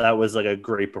 wow, that was like a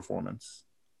great performance?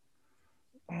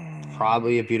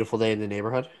 Probably A Beautiful Day in the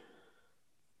Neighborhood.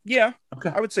 Yeah.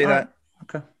 Okay. I would say that. Right.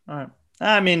 Okay. All right.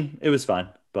 I mean, it was fine,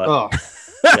 but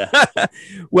yeah.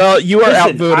 Well, you are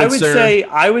outvoted,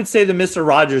 I would say the Mr.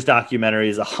 Rogers documentary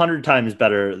is 100 times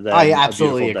better than I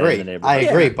absolutely agree. I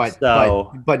agree, but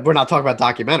we're not talking about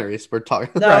documentaries. We're talking.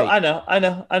 No, right. I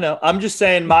know. I'm just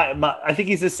saying I think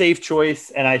he's a safe choice,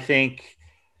 and I think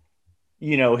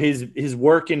his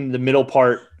work in the middle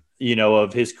part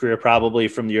of his career, probably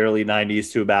from the early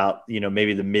 90s to about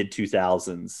maybe the mid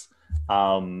 2000s,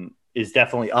 is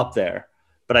definitely up there.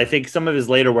 But I think some of his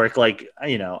later work, like,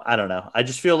 I don't know. I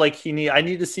just feel like I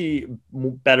need to see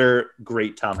better,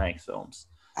 great Tom Hanks films,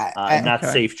 not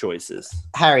safe choices.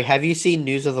 Harry, have you seen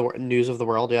News of the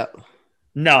World yet?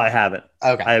 No, I haven't.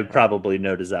 Okay. I have probably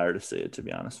no desire to see it, to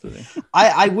be honest with you.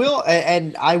 I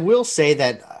will say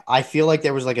that I feel like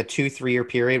there was like a 2-3 year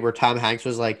period where Tom Hanks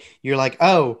was like, you're like,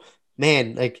 oh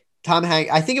man, like Tom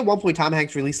Hanks. I think at one point Tom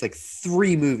Hanks released like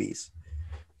 3 movies.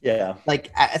 Yeah,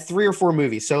 like 3 or 4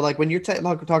 movies. So like when you're talking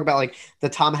about like the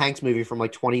Tom Hanks movie from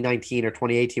like 2019 or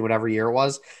 2018, whatever year it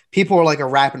was, people were like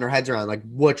wrapping their heads around like,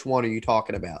 which one are you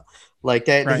talking about? Like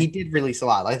that, right. He did release a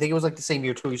lot. I think it was like the same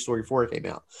year Toy Story 4 came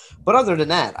out. But other than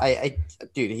that,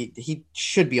 dude, he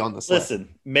should be on this list.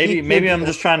 Listen, maybe I'm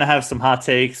just trying to have some hot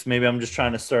takes. Maybe I'm just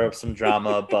trying to stir up some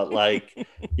drama. But like,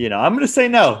 I'm going to say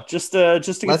no, just to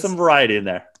get some variety in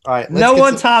there. All right.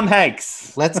 Tom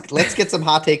Hanks. Let's get some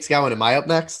hot takes going. Am I up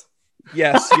next?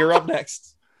 Yes, you're up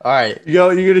next. All right.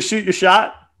 You're going to shoot your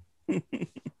shot?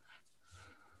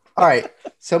 All right.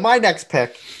 So my next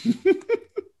pick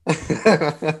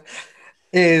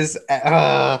is he's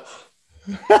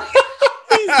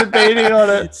debating on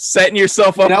it, setting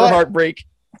yourself up for heartbreak.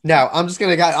 No, I'm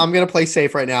gonna play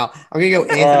safe right now. I'm gonna go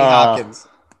Anthony Hopkins.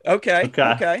 Okay.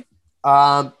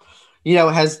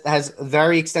 Has a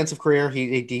very extensive career.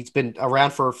 He's been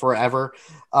around for forever.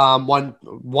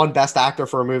 One Best Actor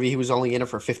for a movie he was only in it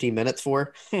for 15 minutes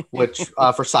for, which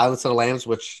for Silence of the Lambs,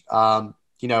 which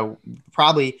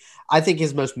probably I think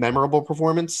his most memorable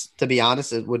performance, to be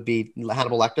honest, it would be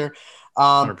Hannibal Lecter.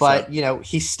 But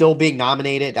he's still being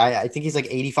nominated. I think he's like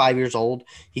 85 years old.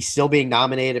 He's still being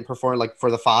nominated and performing like for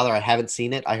The Father. I haven't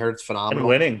seen it. I heard it's phenomenal. And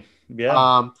winning.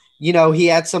 Yeah. He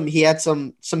had some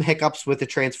hiccups with the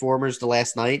Transformers the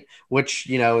last night, which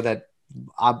that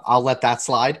I'll let that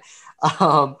slide.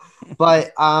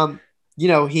 But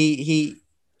he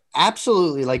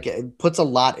absolutely like puts a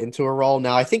lot into a role.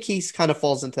 Now I think he's kind of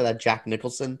falls into that Jack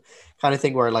Nicholson kind of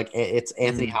thing where like it's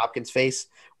Anthony Hopkins' face,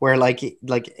 where like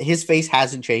his face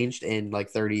hasn't changed in like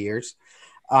 30 years.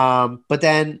 But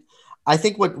then I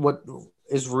think what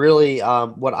is really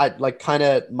what I like kind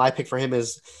of my pick for him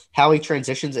is how he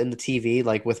transitions into TV,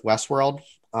 like with Westworld,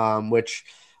 which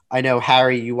I know,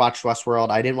 Harry, you watched Westworld.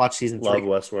 I didn't watch season 3. Love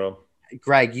Westworld.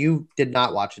 Greg, you did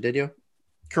not watch it, did you?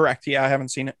 Correct. Yeah, I haven't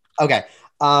seen it. Okay.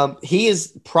 He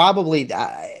is probably,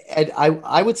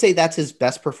 I would say that's his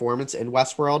best performance in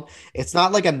Westworld. It's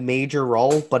not like a major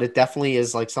role, but it definitely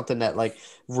is like something that like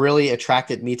really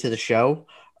attracted me to the show.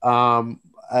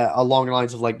 Along the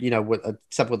lines of like,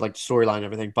 except with like storyline and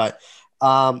everything. But,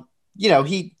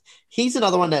 he's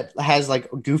another one that has like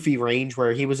goofy range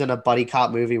where he was in a buddy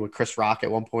cop movie with Chris Rock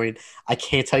at one point. I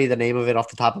can't tell you the name of it off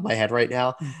the top of my head right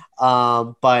now.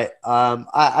 But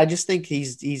I just think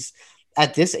he's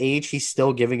at this age, he's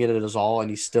still giving it his all and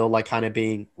he's still like kind of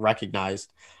being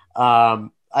recognized.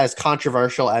 As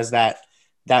controversial as that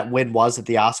win was at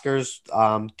the Oscars,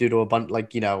 due to a bunch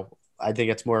I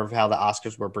think it's more of how the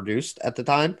Oscars were produced at the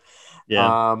time.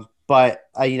 Yeah. But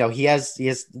he has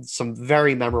some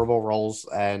very memorable roles,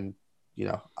 and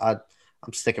I'm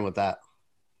sticking with that.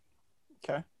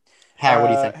 Okay. Harry, what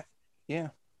do you think? Yeah.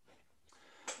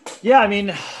 Yeah, I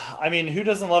mean, who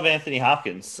doesn't love Anthony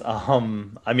Hopkins?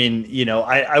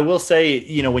 I will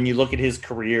say, when you look at his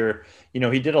career,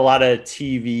 he did a lot of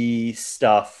TV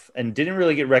stuff and didn't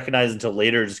really get recognized until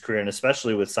later in his career, and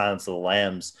especially with Silence of the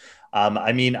Lambs.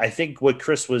 I think what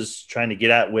Chris was trying to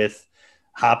get at with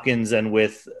Hopkins and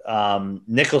with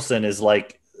Nicholson is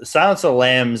like Silence of the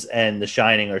Lambs and The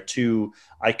Shining are two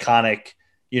iconic,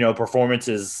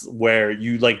 performances where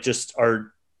you like just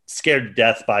are scared to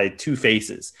death by two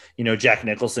faces. Jack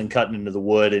Nicholson cutting into the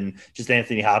wood and just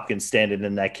Anthony Hopkins standing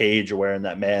in that cage or wearing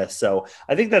that mask. So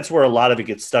I think that's where a lot of it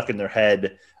gets stuck in their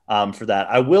head for that.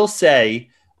 I will say,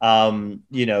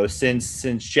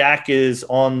 since Jack is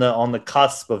on the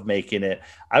cusp of making it,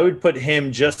 I would put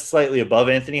him just slightly above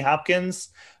Anthony Hopkins.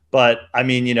 But I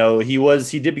mean,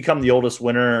 he did become the oldest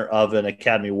winner of an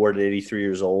Academy Award at 83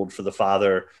 years old for The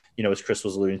Father, as Chris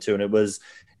was alluding to. And it was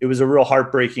a real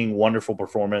heartbreaking, wonderful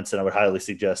performance. And I would highly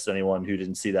suggest anyone who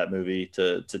didn't see that movie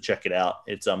to check it out.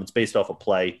 It's based off a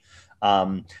play.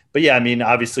 But yeah, I mean,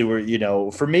 obviously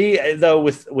for me though,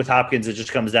 with Hopkins, it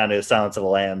just comes down to Silence of the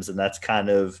Lambs. And that's kind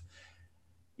of,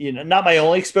 not my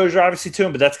only exposure obviously to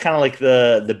him, but that's kind of like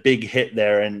the big hit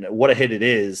there. And what a hit it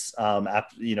is.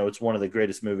 It's one of the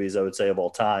greatest movies I would say of all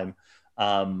time.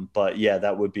 But yeah,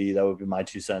 that would be my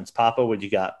 2 cents. Papa, what you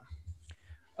got?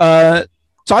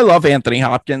 So I love Anthony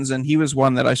Hopkins, and he was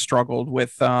one that I struggled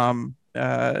with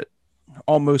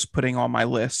almost putting on my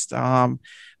list.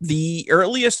 The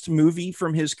earliest movie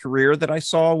from his career that I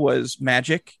saw was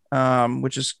Magic,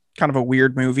 which is kind of a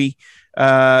weird movie.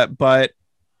 But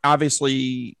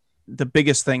obviously the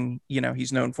biggest thing,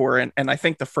 he's known for. And I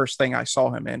think the first thing I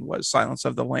saw him in was Silence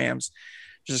of the Lambs,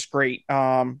 which is great.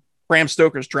 Bram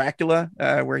Stoker's Dracula,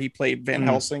 where he played Van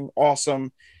Helsing.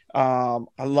 Awesome.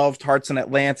 I loved Hearts in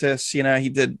Atlantis. He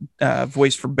did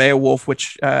voice for Beowulf,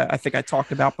 which I think I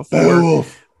talked about before.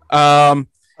 Beowulf.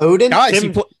 Odin? Guys,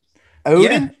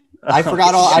 Odin? Yeah. I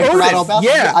forgot all about that.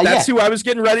 Yeah, that's who I was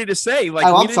getting ready to say. Like,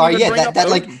 I'm sorry. Yeah,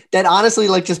 that honestly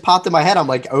like just popped in my head. I'm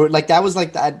like, oh, like that was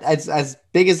like as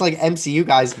big as like MCU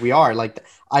guys we are. Like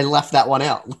I left that one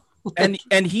out.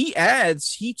 and he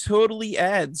totally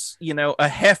adds, a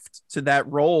heft to that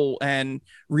role and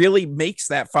really makes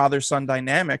that father-son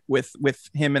dynamic with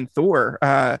him and Thor.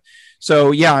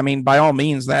 So yeah, I mean, by all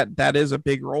means, that is a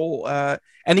big role.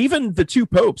 And even The Two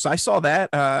Popes, I saw that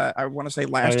I want to say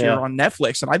last year on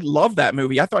Netflix, and I love that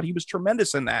movie. I thought he was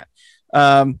tremendous in that.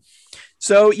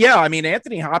 So yeah, I mean,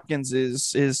 Anthony Hopkins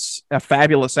is a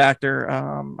fabulous actor.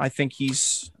 I think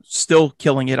he's still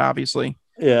killing it, obviously.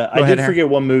 Yeah, I did forget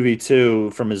one movie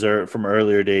too from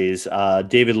earlier days.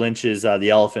 David Lynch's The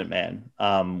Elephant Man,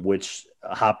 which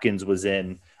Hopkins was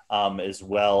in as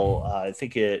well. I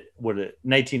think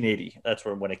 1980. That's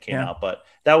when it came out. But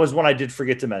that was one I did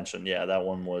forget to mention. Yeah, that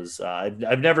one was.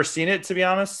 I've never seen it, to be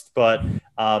honest, but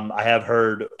I have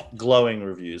heard glowing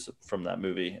reviews from that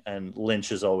movie. And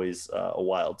Lynch is always a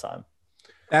wild time.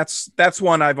 That's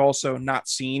one I've also not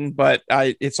seen, but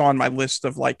it's on my list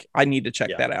of like, I need to check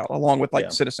that out along with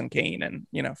like Citizen Kane and,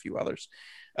 a few others.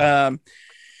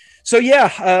 So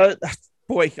yeah,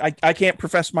 boy, I can't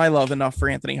profess my love enough for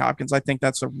Anthony Hopkins. I think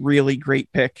that's a really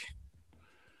great pick.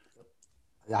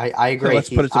 I agree. So let's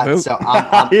put it to vote.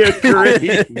 I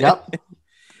agree. Yep.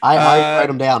 I write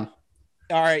them down.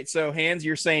 All right. So, Hans,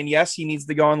 you're saying yes, he needs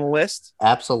to go on the list.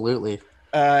 Absolutely.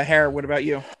 Hare, what about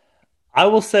you? I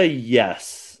will say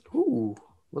yes. Ooh,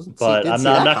 but I'm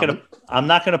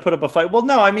not gonna put up a fight. Well,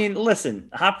 no, I mean, listen,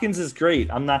 Hopkins is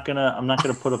great. I'm not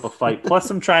gonna put up a fight. Plus,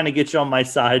 I'm trying to get you on my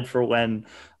side for when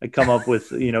I come up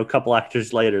with a couple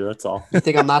actors later. That's all. You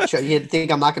think I'm not? You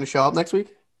think I'm not going to show up next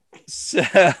week? So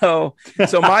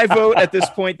my vote at this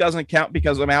point doesn't count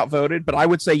because I'm outvoted, but I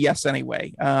would say yes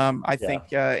anyway. I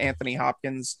think Anthony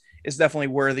Hopkins is definitely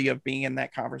worthy of being in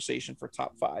that conversation for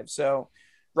top 5. So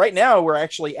right now we're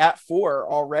actually at 4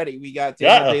 already. We got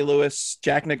Daniel Day-Lewis,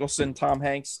 Jack Nicholson, Tom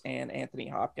Hanks, and Anthony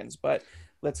Hopkins. But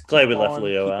let's keep left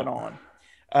Leo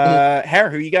out.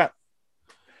 Hare, who you got?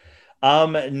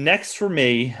 Next for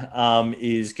me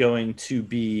is going to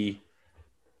be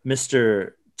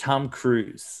Mr. Tom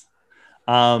Cruise.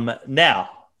 Now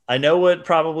I know what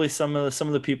probably some of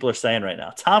the people are saying right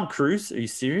now. Tom Cruise, are you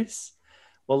serious?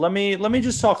 Well, let me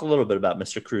just talk a little bit about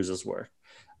Mr. Cruise's work.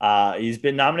 He's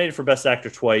been nominated for Best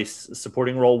Actor twice,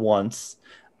 supporting role once.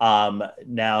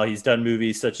 Now he's done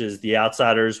movies such as The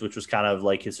Outsiders, which was kind of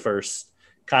like his first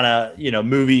kind of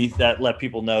movie that let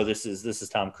people know this is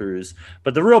Tom Cruise.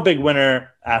 But the real big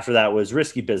winner after that was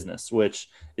Risky Business, which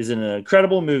is an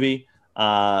incredible movie.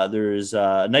 There's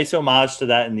a nice homage to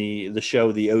that in the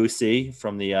show The OC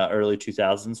from the early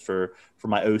 2000s for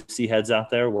my OC heads out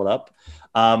there. What up?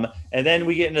 And then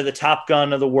we get into the Top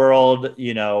Gun of the world,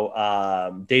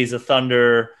 Days of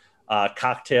Thunder,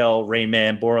 Cocktail, Rain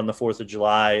Man, Born on the 4th of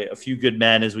July, A Few Good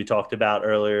Men, as we talked about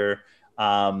earlier.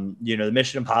 The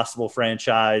Mission Impossible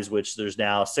franchise, which there's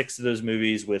now 6 of those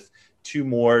movies with 2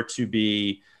 more to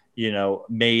be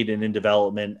made and in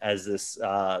development as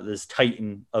this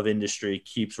titan of industry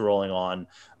keeps rolling on.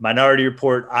 Minority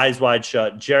Report, Eyes Wide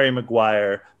Shut, Jerry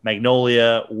Maguire,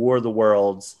 Magnolia, War of the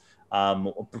Worlds.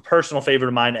 A personal favorite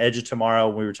of mine, Edge of Tomorrow.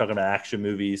 When we were talking about action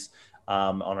movies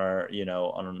on our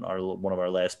one of our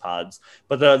last pods.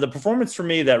 But the performance for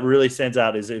me that really stands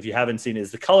out is, if you haven't seen it,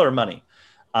 is The Color of Money.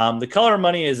 The Color of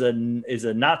Money is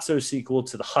a not so sequel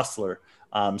to The Hustler,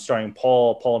 starring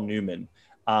Paul Newman.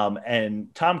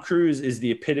 And Tom Cruise is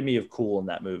the epitome of cool in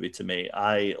that movie to me.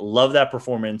 I love that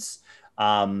performance.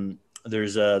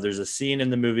 There's a scene in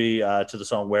the movie to the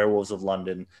song Werewolves of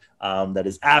London that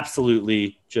is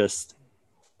absolutely just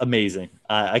amazing.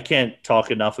 I can't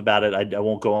talk enough about it. I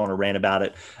won't go on a rant about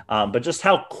it. But just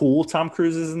how cool Tom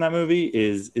Cruise is in that movie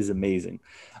is amazing.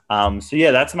 So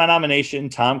yeah, that's my nomination,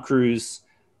 Tom Cruise.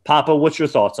 Papa, what's your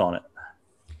thoughts on it?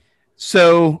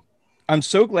 So I'm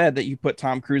so glad that you put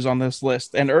Tom Cruise on this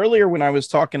list. And earlier when I was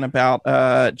talking about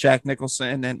Jack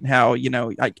Nicholson and how,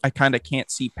 I kind of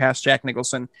can't see past Jack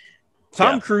Nicholson,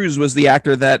 Tom Cruise was the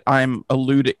actor that I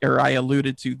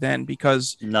alluded to then,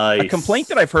 because a complaint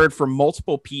that I've heard from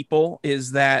multiple people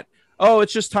is that,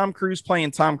 it's just Tom Cruise playing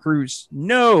Tom Cruise.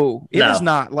 No, it is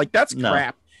not. Like, that's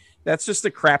crap. That's just a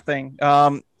crap thing.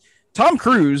 Tom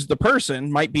Cruise, the person,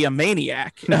 might be a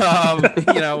maniac,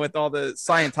 with all the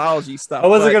Scientology stuff. I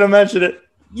wasn't going to mention it.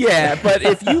 Yeah, but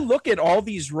if you look at all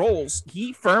these roles,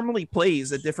 he firmly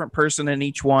plays a different person in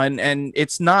each one, and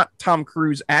it's not Tom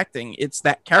Cruise acting, it's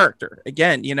that character.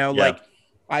 Again, like,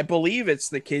 I believe it's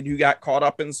the kid who got caught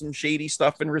up in some shady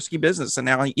stuff in Risky Business, and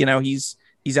now, he's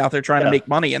out there trying to make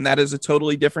money, and that is a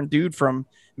totally different dude from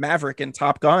Maverick and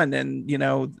Top Gun, and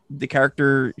the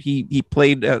character he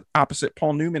played opposite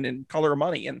Paul Newman in Color of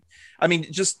Money, and I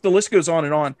mean, just the list goes on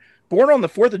and on. Born on the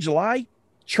 4th of July,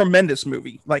 tremendous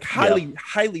movie. Like,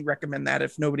 highly recommend that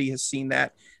if nobody has seen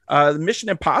that. The Mission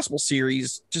Impossible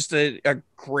series, just a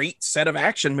great set of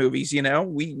action movies.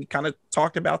 We kind of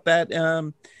talked about that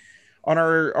on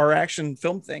our action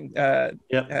film thing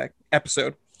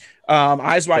episode.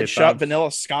 Eyes Wide Shut,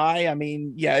 Vanilla Sky. I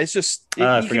mean, it's just you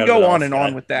can go on and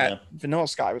on with that. Vanilla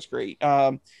Sky was great.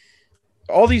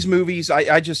 All these movies,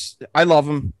 I love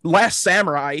them. Last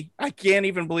Samurai, I can't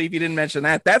even believe you didn't mention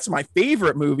that. That's my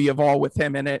favorite movie of all with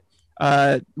him in it,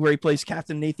 where he plays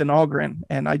Captain Nathan Algren.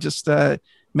 And I just, I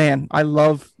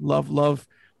love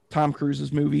Tom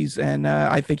Cruise's movies, and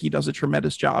I think he does a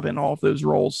tremendous job in all of those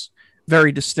roles.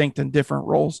 Very distinct and different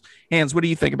roles. Hans, what do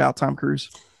you think about Tom Cruise?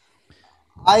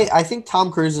 I think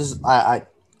Tom Cruise is I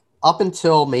up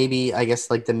until maybe, I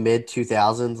guess, like the mid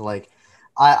 2000s, like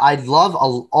I love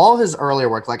all his earlier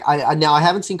work. Like I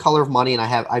haven't seen Color of Money, and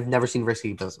I've never seen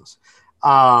Risky Business.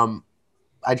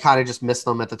 I kind of just missed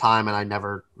them at the time, and I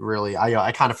never really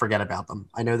I kind of forget about them.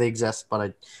 I know they exist, but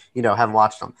I haven't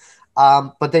watched them.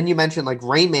 But then you mentioned, like,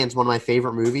 Rain Man's one of my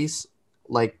favorite movies,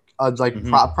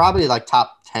 probably like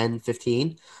top 10,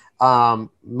 15.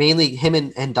 Mainly him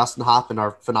and Dustin Hoffman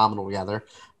are phenomenal together.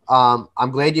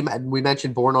 I'm glad we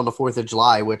mentioned Born on the 4th of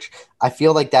July, which I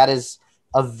feel like that is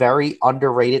a very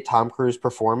underrated Tom Cruise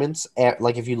performance.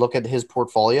 Like if you look at his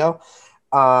portfolio,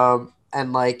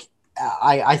 and like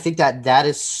I think that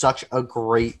is such a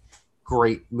great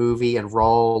movie and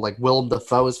role. Like Willem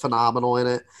Dafoe is phenomenal in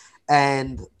it,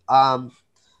 and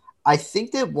I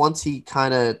think that once he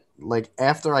kind of like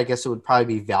after, I guess it would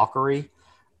probably be Valkyrie.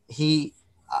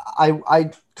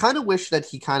 I kind of wish that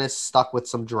he kind of stuck with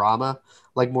some drama,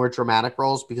 like more dramatic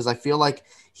roles, because I feel like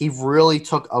he really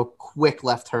took a quick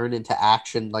left turn into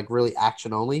action, like really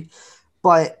action only.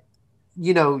 But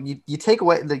you take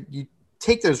away you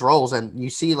take those roles and you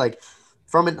see like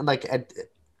from it like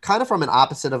kind of from an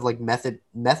opposite of like method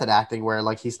acting, where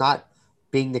like he's not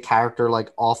being the character like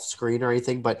off screen or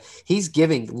anything, but he's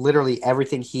giving literally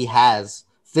everything he has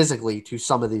physically to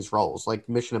some of these roles, like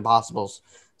Mission Impossibles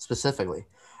specifically.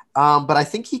 But I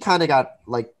think he kind of got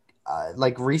like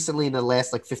recently in the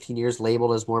last like 15 years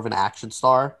labeled as more of an action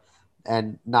star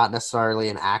and not necessarily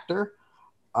an actor.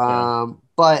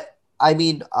 But I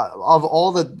mean, of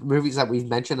all the movies that we've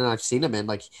mentioned and I've seen him in,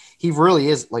 like he really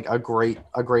is like a great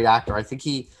actor. I think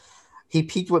he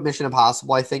peaked with Mission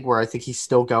Impossible, I think, where I think he's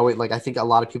still going. Like I think a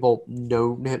lot of people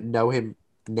know him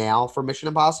now for Mission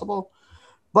Impossible,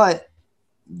 but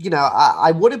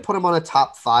I wouldn't put him on a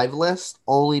top 5 list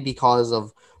only because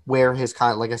of where his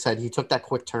kind of, like I said, he took that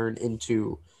quick turn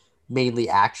into mainly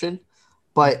action.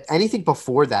 But anything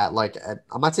before that, like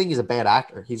I'm not saying he's a bad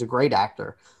actor. He's a great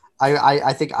actor.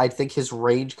 I think his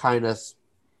range kind of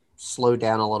slowed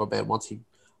down a little bit once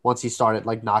he started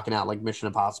like knocking out like Mission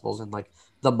Impossibles and like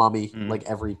The Mummy like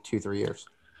every 2-3 years.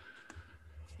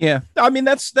 Yeah, I mean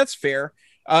that's fair.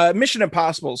 Mission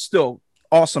Impossible is still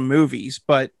awesome movies,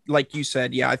 but like you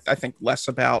said, yeah, I think less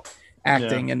about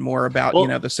acting and more about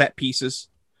the set pieces.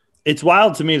 It's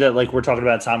wild to me that like we're talking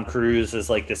about Tom Cruise as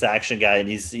like this action guy, and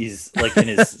he's like in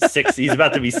his 60s, he's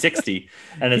about to be 60,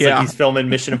 and it's like he's filming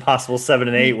Mission Impossible 7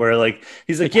 and 8, where like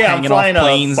he's like, yeah, I'm flying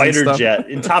a fighter jet,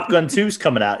 and Top Gun 2's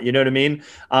coming out. You know what I mean?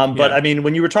 But I mean,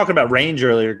 when you were talking about range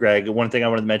earlier, Greg, one thing I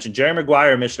wanted to mention: Jerry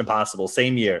Maguire, Mission Impossible,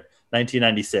 same year,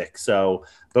 1996. So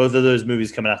both of those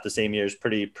movies coming out the same year is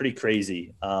pretty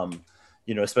crazy.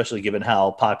 Especially given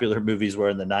how popular movies were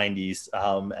in the 90s,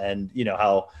 and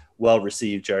how well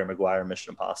received Jerry Maguire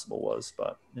Mission Impossible was.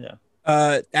 But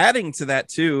adding to that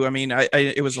too, I mean,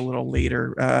 it was a little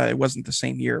later. It wasn't the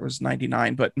same year. It was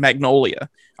 99, but Magnolia.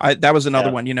 That was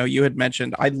another one. You had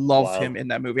mentioned. I love him in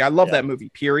that movie. I love that movie.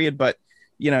 Period. But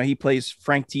he plays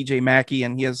Frank T.J. Mackey,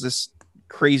 and he has this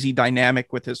crazy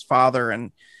dynamic with his father,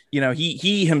 and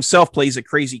he himself plays a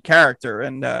crazy character,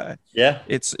 and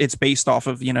it's based off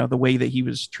of the way that he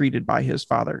was treated by his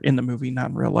father in the movie,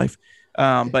 not in real life.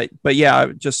 But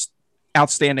yeah, just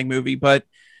outstanding movie. But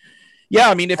yeah,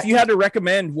 I mean, if you had to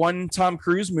recommend one Tom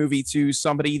Cruise movie to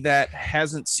somebody that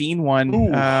hasn't seen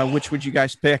one, which would you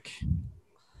guys pick?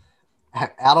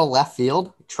 Out of left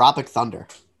field, Tropic Thunder.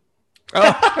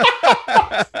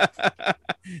 Oh.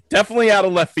 Definitely out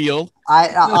of left field.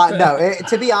 No,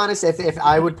 to be honest, if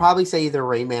I would probably say either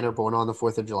Rain Man or Born on the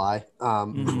 4th of July.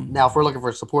 Now, if we're looking for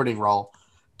a supporting role,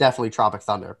 definitely Tropic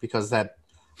Thunder, because that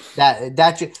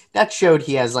showed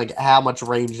he has like how much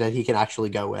range that he can actually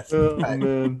go with.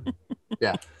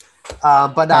 Yeah.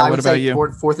 But no, I would say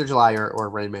 4th of July or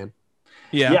Rain Man.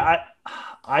 Yeah.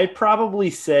 I'd probably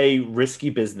say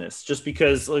Risky Business, just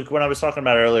because like when I was talking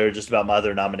about earlier, just about my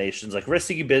other nominations, like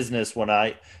Risky Business, when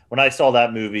I saw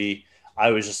that movie, I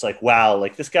was just like, wow,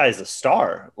 like this guy's a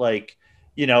star. Like,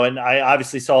 and I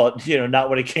obviously saw it,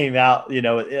 not when it came out,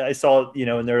 I saw it,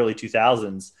 in the early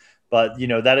 2000s, but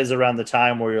that is around the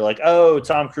time where you're like, oh,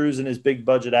 Tom Cruise in his big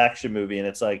budget action movie. And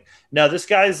it's like, no, this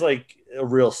guy's like a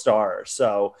real star.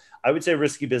 So I would say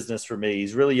Risky Business for me.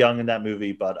 He's really young in that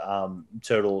movie, but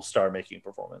total star-making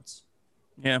performance.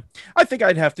 Yeah, I think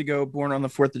I'd have to go Born on the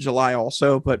 4th of July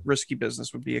also, but Risky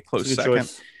Business would be a close second.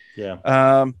 Choice. Yeah.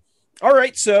 All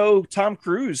right, so Tom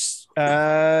Cruise,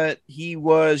 he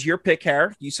was your pick,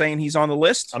 Harry. You saying he's on the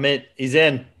list? I'm in. He's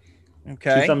in.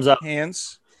 Okay. 2 thumbs up.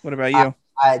 Hands. What about you?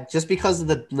 Just because of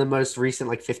the most recent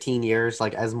like 15 years,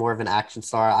 like as more of an action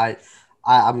star,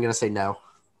 I'm gonna say no.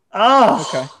 Oh,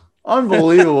 okay.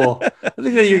 Unbelievable. I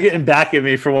think that you're getting back at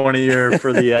me for one of your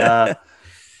for the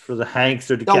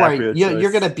Hanks or DiCaprio. Don't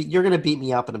worry, you're gonna beat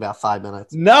me up in about 5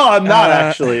 minutes. No, I'm not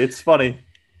actually. It's funny.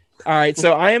 All right,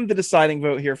 so I am the deciding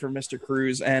vote here for Mr.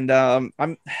 Cruise, and I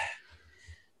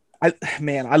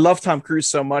love Tom Cruise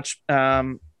so much,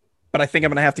 but I think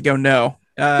I'm gonna have to go no.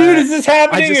 Dude, is this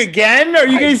happening again? Are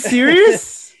you guys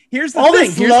serious? Here's the All thing.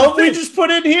 this Here's love the we thing. just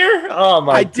put in here. Oh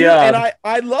my I god! do, and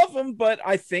I love him, but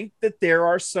I think that there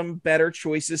are some better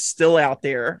choices still out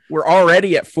there. We're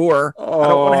already at 4. I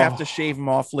don't want to have to shave him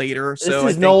off later. This So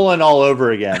is Nolan all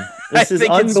over again. This is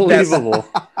unbelievable.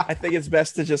 I think it's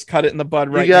best to just cut it in the bud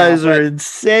right you guys now. are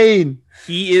insane.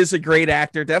 He is a great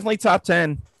actor. Definitely top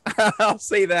 10. I'll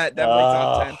say that. Definitely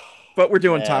top 10. But we're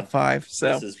doing top 5.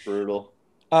 So this is brutal.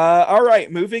 All right,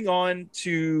 moving on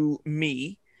to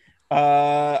me.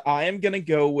 I am going to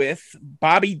go with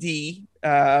Bobby D,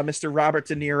 Mr. Robert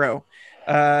De Niro.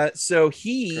 So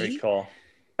he Great call.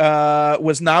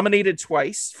 Was nominated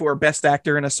twice for Best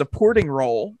Actor in a Supporting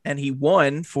Role, and he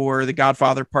won for The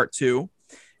Godfather Part 2.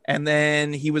 And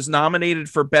then he was nominated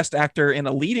for Best Actor in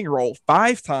a Leading Role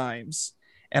 5 times,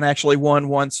 and actually won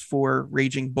once for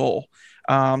Raging Bull.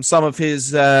 Some of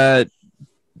his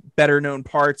better known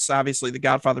parts, obviously The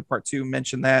Godfather Part 2,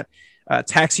 mentioned that.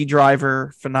 Taxi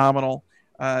Driver, phenomenal.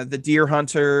 The Deer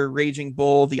Hunter, Raging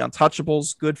Bull, The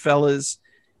Untouchables, Goodfellas,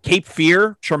 Cape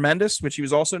Fear, tremendous, which he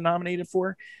was also nominated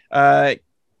for.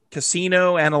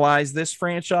 Casino, Analyze This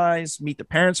franchise, Meet the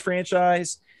Parents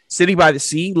franchise, City by the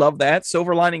Sea, love that.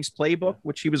 Silver Linings Playbook,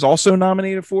 which he was also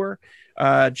nominated for.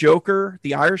 Joker,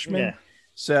 The Irishman. Yeah.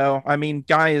 So, I mean,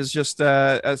 guy is just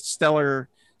a stellar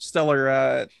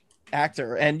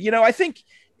actor. And, I think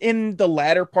in the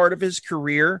latter part of his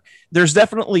career, there's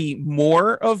definitely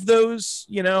more of those,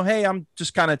 hey, I'm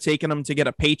just kind of taking them to get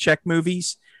a paycheck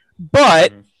movies.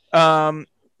 But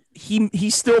he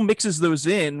still mixes those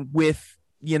in with,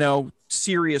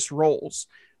 serious roles.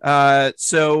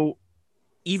 So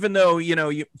even though,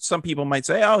 some people might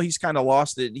say, oh, he's kind of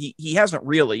lost it. He hasn't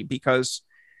really, because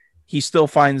he still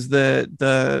finds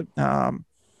the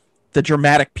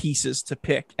dramatic pieces to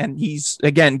pick. And he's,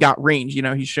 again, got range.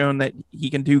 He's shown that he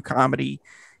can do comedy.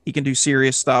 He can do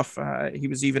serious stuff. He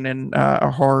was even in a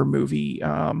horror movie,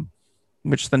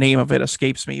 which the name of it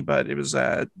escapes me, but it was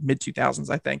mid 2000s,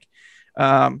 I think.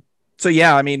 So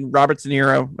yeah, I mean, Robert De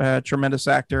Niro, tremendous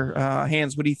actor.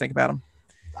 Hans, what do you think about him?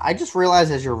 I just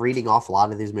realized as you're reading off a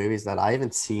lot of these movies that I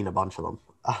haven't seen a bunch of them.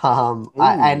 I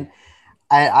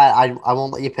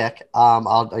won't let you pick.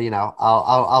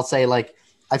 I'll say, like,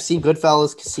 I've seen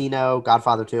Goodfellas, Casino,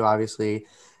 Godfather 2, obviously.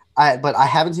 But I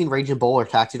haven't seen Raging Bull or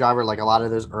Taxi Driver, like a lot of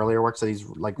those earlier works that he's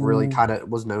like really kind of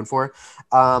was known for.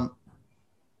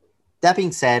 That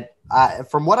being said,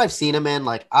 from what I've seen him in,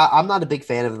 like I'm not a big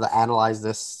fan of the Analyze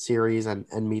This series and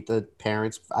Meet the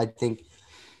Parents. I think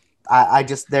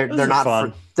they're not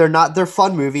fun. They're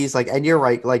fun movies. Like, and you're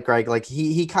right, like Greg, like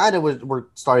he kind of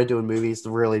started doing movies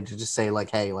to just say like,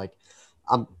 hey, like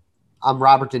I'm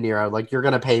Robert De Niro. Like, you're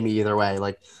gonna pay me either way.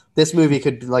 Like, this movie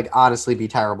could like honestly be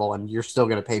terrible, and you're still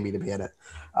gonna pay me to be in it.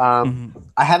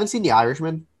 I haven't seen The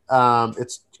Irishman.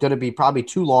 It's gonna be probably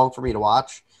too long for me to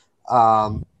watch.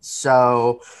 But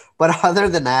other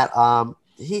than that,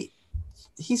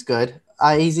 he's good.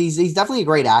 He's definitely a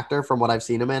great actor from what I've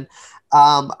seen him in.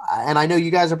 And I know you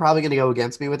guys are probably going to go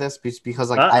against me with this because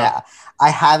like I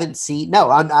haven't seen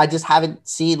I just haven't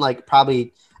seen like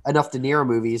probably enough De Niro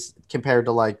movies compared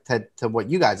to like to what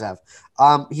you guys have.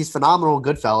 He's phenomenal in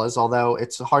Goodfellas, although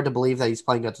it's hard to believe that he's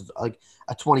playing a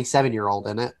 27-year-old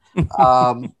in it.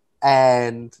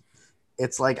 And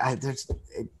it's like I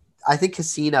think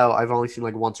Casino I've only seen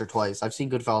like once or twice. I've seen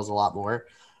Goodfellas a lot more.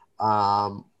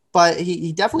 But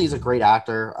he definitely is a great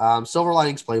actor. Silver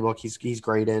Linings Playbook, he's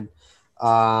great in.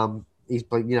 He's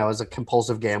as a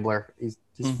compulsive gambler, he's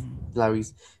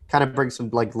kind of brings some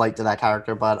like light to that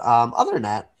character. But other than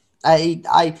that, I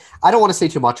don't want to say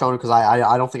too much on him because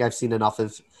I don't think I've seen enough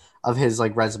of his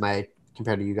like resume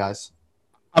compared to you guys.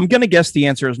 I'm gonna guess the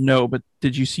answer is no, but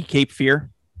did you see Cape Fear?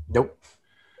 Nope.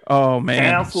 Oh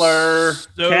man, Counselor,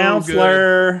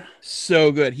 good.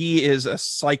 So good. He is a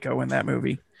psycho in that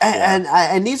movie.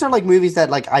 And these are like movies that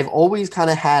like I've always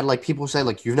kind of had like people say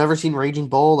like you've never seen Raging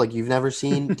Bull, like you've never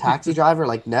seen Taxi Driver,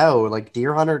 like no, like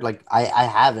Deer Hunter, like I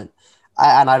haven't,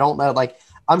 and I don't know, like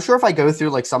I'm sure if I go through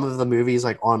like some of the movies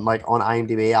like on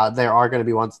IMDb, there are going to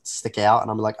be ones that stick out, and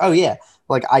I'm like, oh yeah,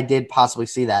 like I did possibly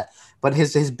see that, but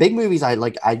his big movies I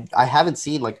haven't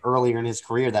seen like earlier in his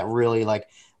career that really like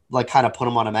kind of put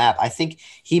him on a map. I think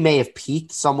he may have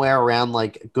peaked somewhere around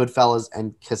like Goodfellas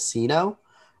and Casino.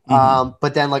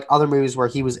 But then like other movies where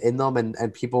he was in them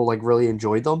and people like really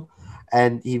enjoyed them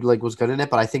and he like was good in it.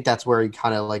 But I think that's where he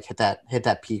kind of like hit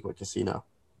that peak with Casino.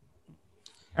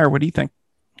 Or what do you think?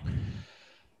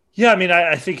 Yeah, I mean,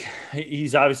 I think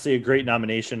he's obviously a great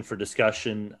nomination for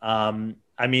discussion.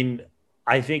 I mean,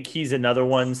 I think he's another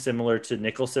one similar to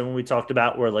Nicholson when we talked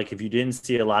about where like if you didn't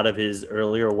see a lot of his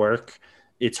earlier work,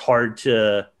 it's hard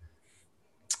to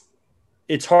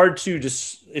it's hard to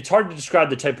describe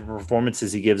the type of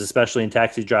performances he gives, especially in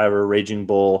Taxi Driver, Raging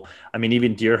Bull. I mean,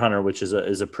 even Deer Hunter, which is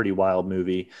a pretty wild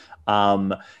movie.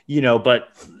 But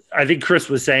I think Chris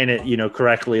was saying it,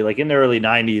 correctly. Like in the early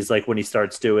 '90s, like when he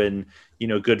starts doing,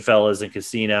 Goodfellas and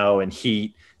Casino and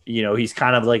Heat. He's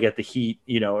kind of like at the heat,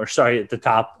 at the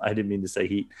top. I didn't mean to say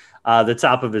heat. The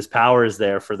top of his powers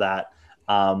there for that.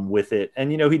 With it. And,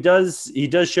 he does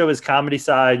show his comedy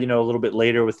side, a little bit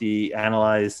later with the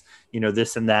Analyze,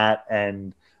 this and that.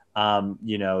 And,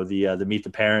 the Meet the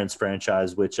Parents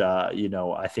franchise, which,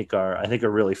 I think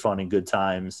are really fun and good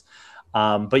times.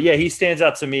 But yeah, he stands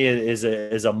out to me as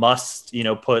a must,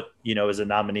 put, as a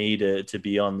nominee to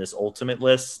be on this ultimate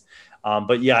list.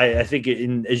 But yeah, I think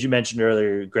as you mentioned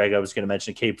earlier, Greg, I was going to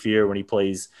mention Cape Fear when he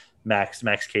plays Max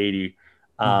Cady.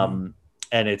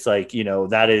 And it's like,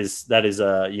 that is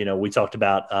we talked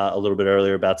about a little bit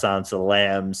earlier about Silence of the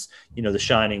Lambs, The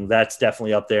Shining. That's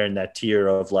definitely up there in that tier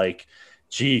of like,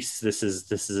 geez, this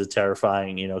is a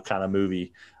terrifying, kind of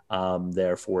movie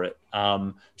there for it.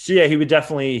 So yeah, he would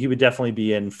definitely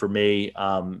be in for me.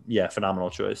 Phenomenal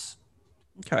choice.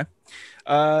 Okay.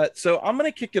 So I'm going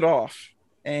to kick it off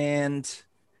and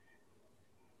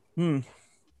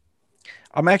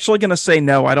I'm actually going to say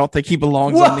no. I don't think he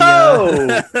belongs on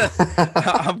the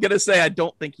I'm going to say I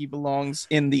don't think he belongs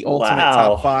in the ultimate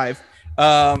top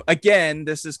 5. Again,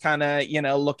 this is kind of,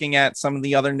 looking at some of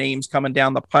the other names coming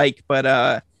down the pike,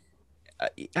 but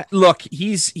look,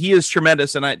 he is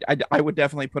tremendous and I would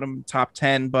definitely put him top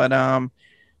 10, but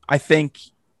I think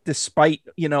despite,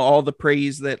 all the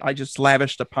praise that I just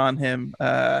lavished upon him,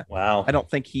 I don't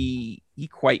think he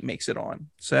quite makes it on.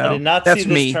 So I did not see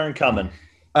this turn coming.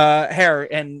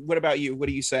 Hare, and what about you? What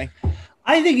do you say?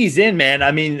 I think he's in, man.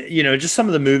 I mean, just some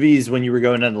of the movies when you were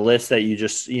going down the list that you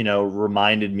just,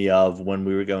 reminded me of when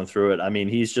we were going through it. I mean,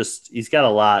 he's got a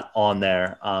lot on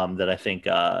there that I think,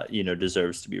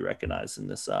 deserves to be recognized in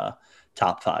this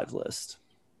top 5 list.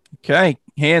 Okay.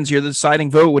 Hans, you're the deciding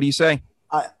vote. What do you say?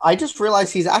 I just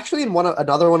realized he's actually in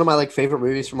another one of my like favorite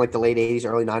movies from like the late 80s,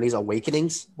 early 90s,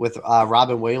 Awakenings with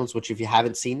Robin Williams, which if you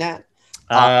haven't seen that.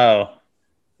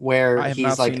 Where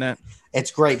he's like, it's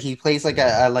great. He plays like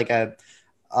an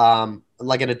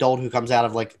adult who comes out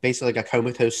of like basically like a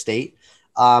comatose state.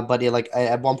 But like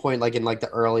at one point, like in like the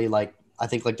early, like I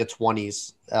think like the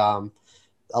 20s,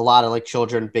 a lot of like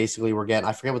children basically were getting,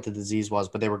 I forget what the disease was,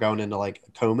 but they were going into like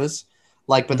comas,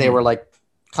 like, but they were like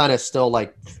kind of still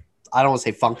like, I don't want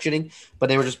to say functioning, but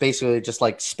they were just basically just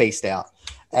like spaced out.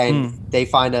 And they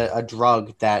find a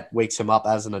drug that wakes him up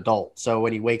as an adult. So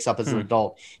when he wakes up as an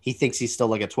adult, he thinks he's still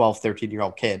like a 12,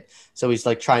 13-year-old kid. So he's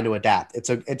like trying to adapt.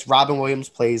 It's Robin Williams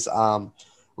plays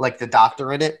like the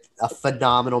doctor in it. A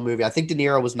phenomenal movie. I think De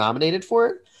Niro was nominated for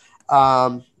it.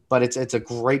 But it's a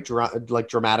great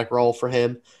dramatic role for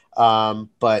him.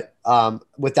 But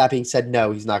with that being said,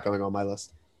 no, he's not going on my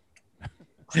list.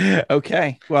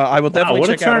 Okay. Well, I will definitely what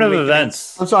check a turn out of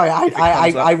events. I'm sorry.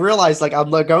 I realized like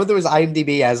I'm like going through his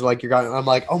IMDb as like you're going. I'm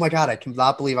like, oh my god, I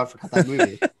cannot believe I forgot that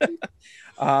movie.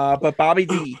 But Bobby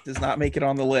D does not make it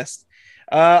on the list.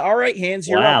 All right, Hans,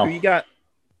 you're up. Who you got?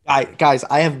 Guys,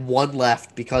 I have one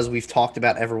left because we've talked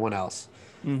about everyone else,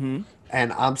 and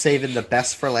I'm saving the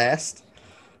best for last.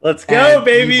 Let's go,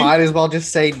 baby. You might as well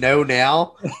just say no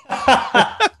now.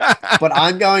 But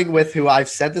I'm going with who I've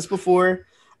said this before.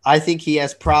 I think he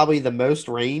has probably the most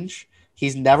range.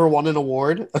 He's never won an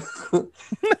award,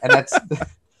 and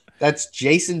that's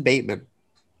Jason Bateman.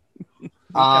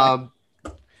 Okay.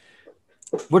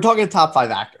 We're talking top 5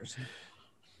 actors.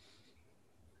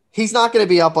 He's not going to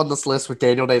be up on this list with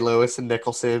Daniel Day-Lewis and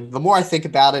Nicholson. The more I think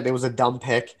about it, it was a dumb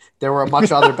pick. There were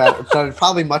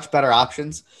probably much better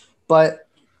options. But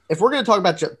if we're going to talk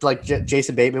about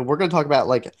Jason Bateman, we're going to talk about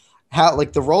like how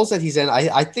like the roles that he's in.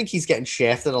 I think he's getting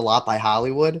shafted a lot by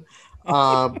Hollywood.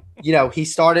 He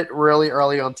started really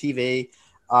early on TV,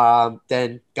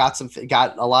 then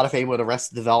got a lot of fame with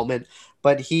Arrested Development.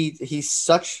 But he's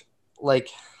such like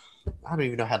I don't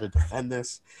even know how to defend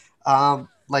this.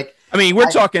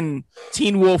 We're talking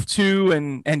Teen Wolf 2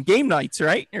 and Game Nights,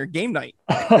 right? Or Game Night.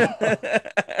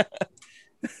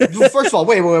 First of all,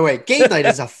 wait. Game Night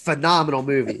is a phenomenal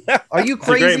movie. Are you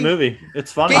crazy? It's a great movie.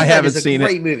 It's funny. Game I haven't Night is seen a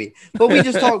great movie. But we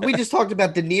just talked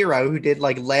about De Niro, who did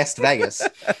like Las Vegas.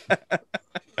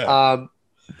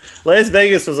 Las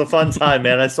Vegas was a fun time,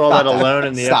 man. I saw that Alone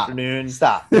in the afternoon.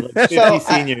 Stop. Like 50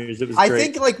 seniors. It was great. I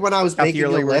think like when I was making the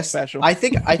list, I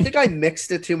think I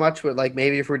mixed it too much with like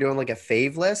maybe if we're doing like a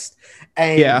fave list.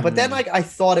 But then like I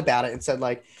thought about it and said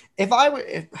like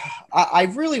I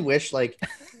really wish like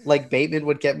Bateman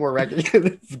would get more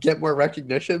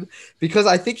recognition because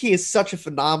I think he is such a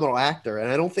phenomenal actor,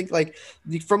 and I don't think like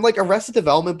from like Arrested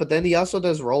Development, but then he also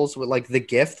does roles with like The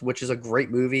Gift, which is a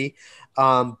great movie,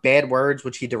 Bad Words,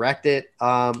 which he directed,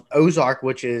 Ozark,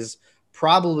 which is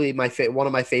probably one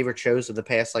of my favorite shows of the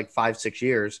past like 5-6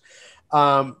 years.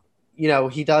 You know,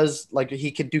 he does like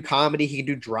he can do comedy, he can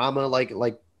do drama,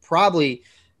 like probably.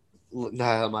 No,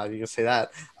 I'm not even gonna say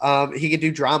that. He could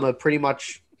do drama pretty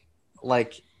much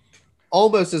like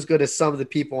almost as good as some of the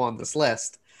people on this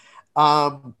list.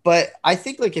 But I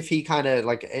think like if he kind of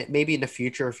like maybe in the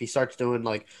future, if he starts doing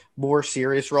like more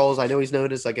serious roles, I know he's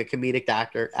known as like a comedic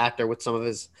actor with some of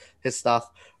his stuff,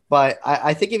 but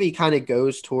I think if he kind of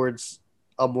goes towards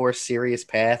a more serious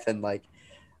path and like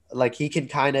he can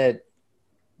kind of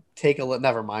take a look.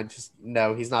 Never mind. Just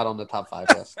no, he's not on the top 5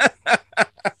 list.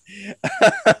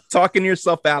 Talking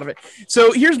yourself out of it.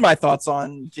 So here's my thoughts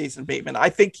on Jason Bateman. I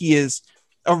think he is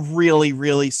a really,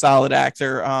 really solid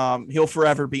actor. He'll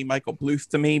forever be Michael Bluth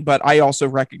to me, but I also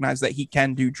recognize that he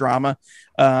can do drama.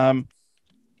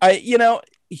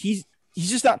 He's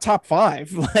just not top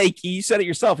 5. Like you said it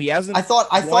yourself. He hasn't. I thought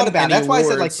about it. That's why I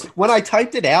said like when I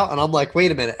typed it out and I'm like,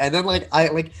 wait a minute. And then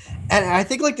and I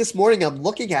think like this morning I'm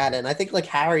looking at it and I think like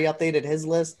Harry updated his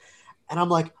list and I'm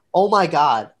like, oh my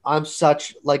God, I'm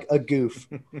such like a goof.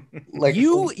 Like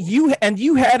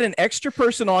you had an extra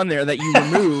person on there that you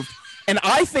removed. And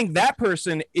I think that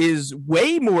person is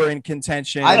way more in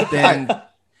contention than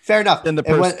fair enough. Than the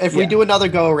person, if we do another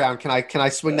go around, can I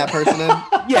swing that person in?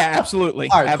 Yeah, absolutely.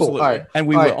 All right, absolutely. Cool. All right. And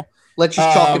we will. Let's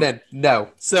just chalk it in. No.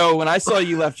 So when I saw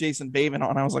you left Jason Bateman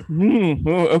on, I was like,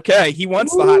 okay, he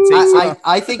wants the hot take.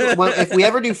 I think if we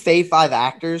ever do Fave 5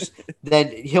 actors, then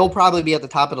he'll probably be at the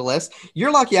top of the list.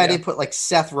 You're lucky I didn't put like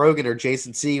Seth Rogen or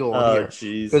Jason Segel on here.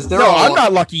 Jeez. No, I'm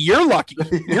not lucky. You're lucky.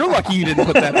 You're lucky you didn't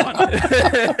put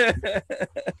that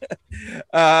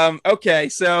on. Okay,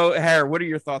 so Harry, what are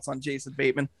your thoughts on Jason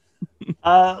Bateman?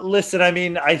 Listen, I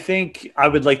mean, I think I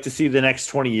would like to see the next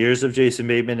 20 years of Jason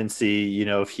Bateman and see, you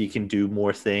know, if he can do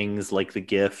more things like The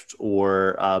Gift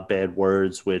or Bad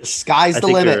Words, which sky's the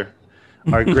limit.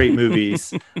 Are great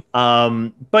movies.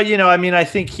 But you know, I mean, I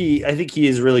think he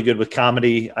is really good with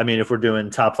comedy. I mean, if we're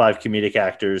doing top 5 comedic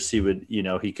actors, he could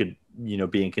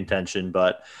be in contention.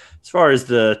 But as far as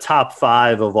the top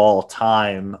 5 of all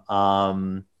time,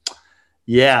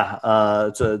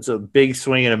 it's a big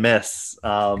swing and a miss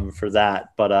for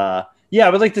that. But I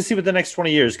would like to see what the next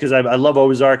 20 years, because I love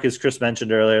Ozark, as Chris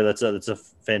mentioned earlier. That's a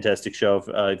fantastic show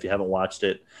if you haven't watched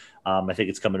it. I think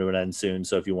it's coming to an end soon,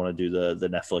 so if you want to do the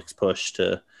Netflix push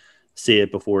to see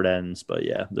it before it ends. But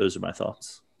yeah, those are my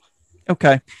thoughts.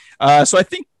 Okay, so I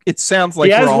think it sounds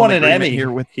like he has won an Emmy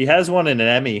here. He has won an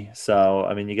Emmy, so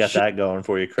I mean, you got that going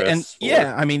for you, Chris. And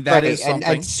I mean that is something.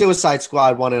 And Suicide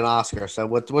Squad won an Oscar. So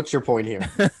what's your point here?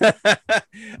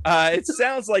 It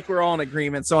sounds like we're all in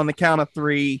agreement. So on the count of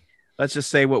 3, let's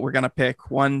just say what we're gonna pick.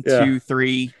 1, 2,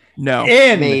 3. No,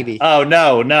 maybe. Oh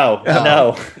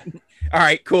no. All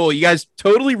right, cool. You guys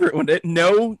totally ruined it.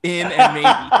 No, in, and maybe.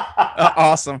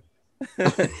 Awesome.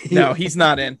 No, he's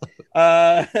not in.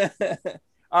 All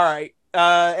right.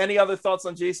 Any other thoughts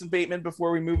on Jason Bateman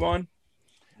before we move on?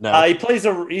 No. He plays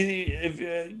no,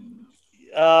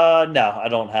 I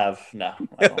don't have. No.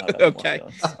 I don't have okay.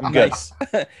 I'm good.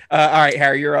 All right,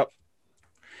 Harry, you're up.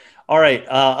 All right,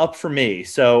 up for me.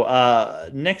 So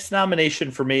next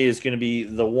nomination for me is going to be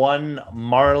the one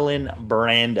Marlon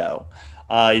Brando.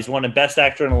 He's won a Best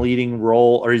Actor in a Leading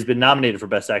Role, or he's been nominated for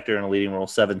Best Actor in a Leading Role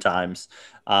 7 times,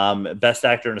 Best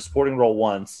Actor in a Supporting Role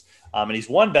once, and he's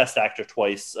won Best Actor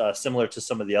twice, similar to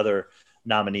some of the other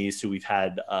nominees who we've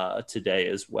had today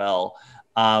as well.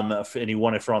 And he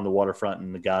won it for On the Waterfront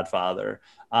and The Godfather.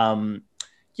 I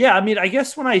mean, I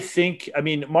guess when I think,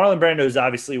 Marlon Brando is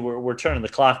obviously, we're turning the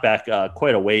clock back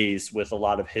quite a ways with a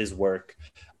lot of his work.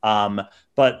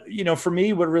 But, you know, for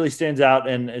me, what really stands out,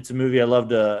 and it's a movie I love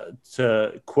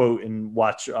to quote and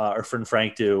watch our friend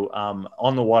Frank do,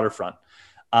 On the Waterfront.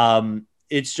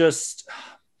 It's such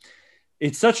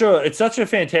a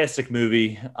fantastic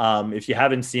movie. If you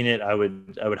haven't seen it, I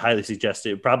would highly suggest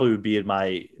it. It probably would be in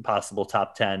my possible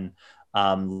top 10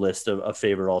 list of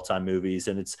favorite all-time movies.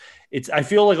 And I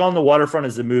feel like On the Waterfront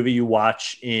is a movie you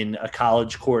watch in a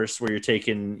college course where you're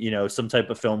taking, you know, some type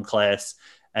of film class,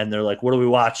 and they're like, what are we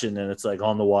watching? And it's like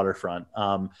On the Waterfront.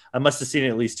 I must have seen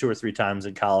it at least 2 or 3 times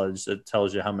in college. That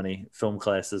tells you how many film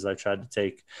classes I tried to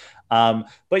take.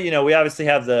 But, you know, we obviously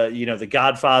have the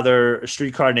Godfather, A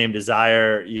Streetcar Named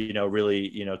Desire, you know, really,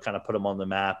 you know, kind of put him on the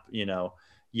map, you know,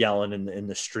 yelling in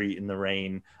the street in the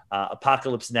rain.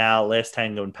 Apocalypse Now, Last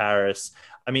Tango in Paris.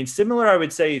 I mean, similar, I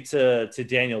would say to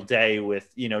Daniel Day with,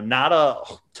 not a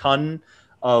ton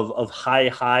of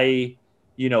high,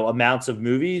 amounts of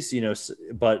movies,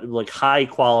 but like high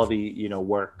quality,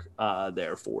 work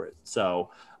there for it. So,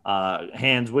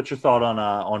 Hans, what's your thought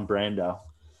on Brando?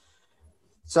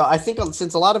 So I think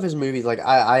since a lot of his movies, like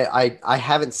I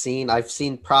haven't seen, I've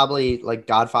seen probably like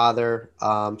Godfather,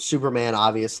 Superman,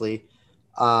 obviously,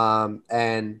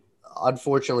 and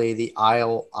unfortunately the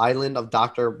Island of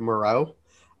Dr. Moreau,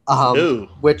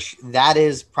 which that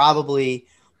is probably,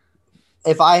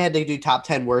 if I had to do top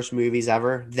 10 worst movies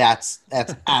ever, that's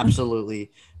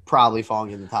absolutely probably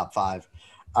falling in the top 5.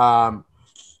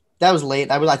 That was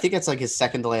late. I think it's like his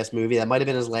second to last movie. That might have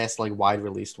been his last like wide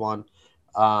released one.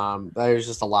 There's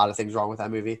just a lot of things wrong with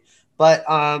that movie. But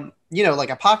like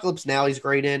Apocalypse Now, he's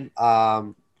great in.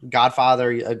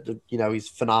 Godfather, he's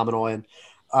phenomenal in.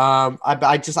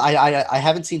 I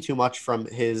haven't seen too much from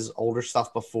his older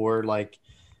stuff before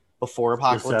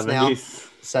Apocalypse Now.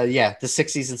 So yeah, the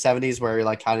 60s and 70s where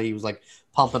he was like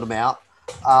pumping them out.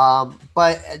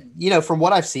 But from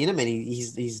what I've seen him in,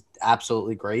 he's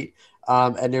absolutely great.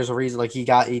 And there's a reason he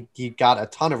got a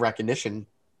ton of recognition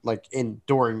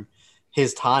during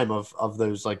his time of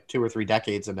those 2 or 3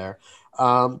 decades in there.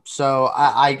 So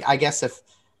I guess if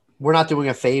we're not doing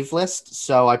a fave list,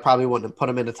 so I probably wouldn't put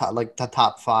him in the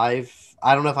top 5.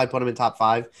 I don't know if I put him in top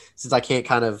 5 since I can't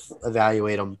kind of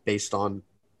evaluate him based on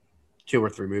 2 or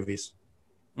 3 movies.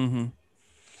 Mm-hmm.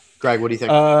 Greg, what do you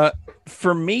think?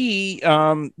 For me,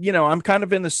 I'm kind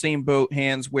of in the same boat,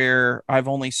 Hans, where I've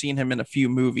only seen him in a few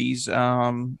movies,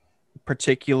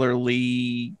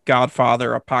 particularly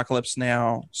Godfather, Apocalypse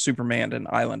Now, Superman, and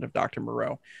Island of Dr.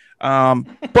 Moreau.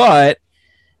 But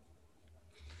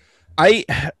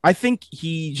I think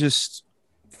he just,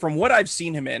 from what I've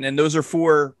seen him in, and those are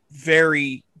 4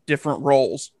 very different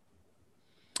roles,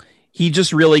 he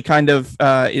just really kind of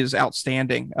is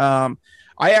outstanding.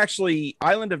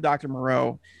 Island of Dr.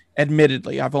 Moreau,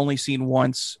 admittedly, I've only seen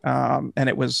once, and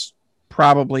it was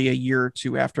probably a year or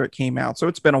 2 after it came out. So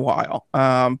it's been a while.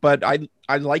 But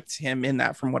I liked him in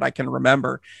that from what I can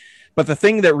remember. But the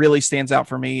thing that really stands out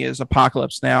for me is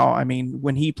Apocalypse Now. I mean,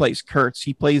 when he plays Kurtz,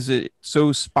 he plays it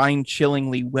so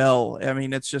spine-chillingly well. I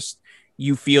mean, it's just,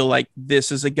 you feel like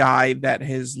this is a guy that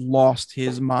has lost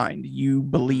his mind. You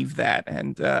believe that.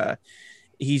 And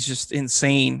he's just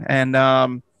insane. And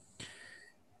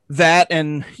that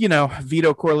and,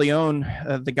 Vito Corleone,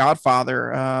 the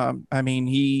Godfather, I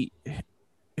mean,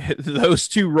 those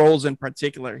 2 roles in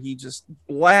particular, he just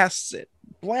blasts it.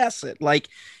 Like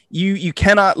you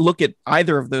cannot look at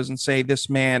either of those and say this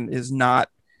man is not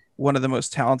one of the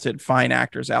most talented, fine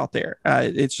actors out there.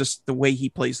 It's just the way he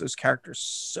plays those characters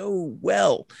so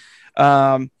well.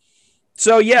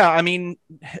 So yeah, I mean,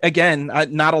 again,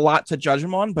 not a lot to judge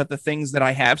him on, but the things that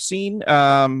I have seen,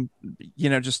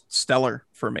 just stellar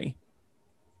for me.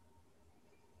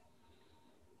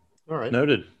 All right.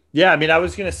 Noted. Yeah, I mean, I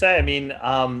was going to say,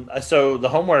 so the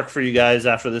homework for you guys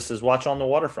after this is watch On the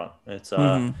Waterfront. It's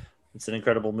it's an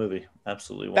incredible movie.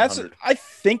 Absolutely 100. I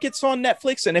think it's on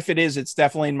Netflix, and if it is, it's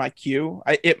definitely in my queue.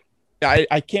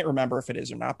 I can't remember if it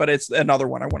is or not, but it's another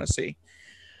one I want to see.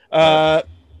 All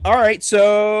right,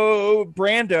 so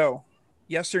Brando,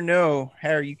 yes or no?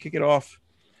 Harry, you kick it off.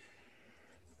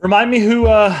 Remind me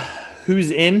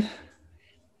who's in.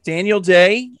 Daniel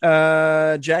Day,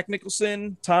 Jack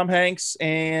Nicholson, Tom Hanks,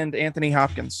 and Anthony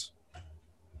Hopkins.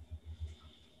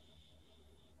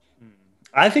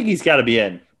 I think he's got to be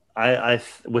in. I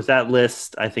with that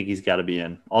list, I think he's got to be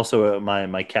in. Also,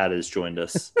 my cat has joined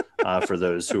us for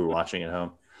those who are watching at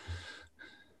home.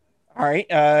 All right,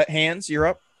 Hans, you're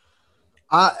up.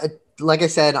 Like I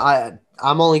said, I'm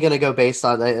only going to go based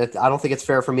on. I don't think it's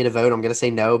fair for me to vote. I'm going to say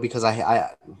no because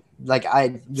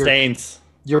Stains.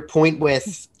 Your point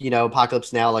with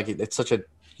Apocalypse Now, it's such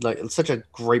a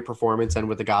great performance, and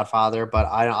with The Godfather, but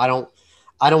I don't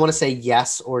want to say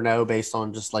yes or no based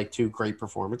on just 2 great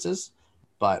performances.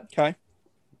 But okay,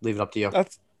 leave it up to you.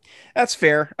 That's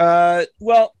fair.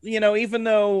 Well, even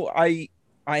though I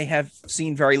have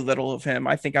seen very little of him,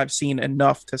 I think I've seen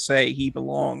enough to say he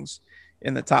belongs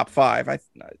in the top 5.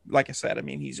 Like I said, I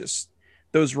mean, he's just,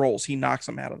 those roles, he knocks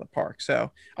them out of the park.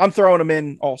 So I'm throwing him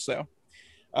in also.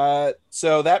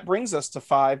 So that brings us to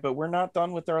 5, but we're not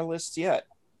done with our list yet.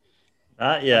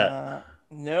 Not yet.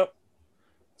 Nope.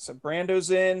 So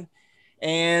Brando's in,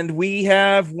 and we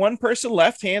have one person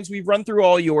left. Hans, we've run through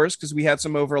all yours because we had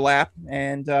some overlap,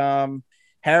 and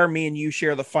Harry, me and you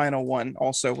share the final one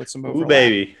also with some overlap. Ooh,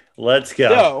 baby. Let's go.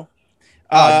 So,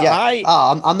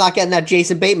 I'm not getting that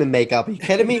Jason Bateman makeup. Are you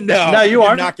kidding me? No, you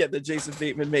are not getting the Jason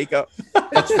Bateman makeup.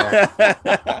 That's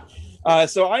fair.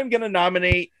 So I'm going to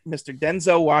nominate Mr.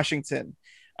 Denzel Washington.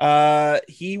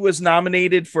 He was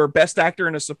nominated for Best Actor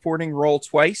in a Supporting Role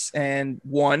twice and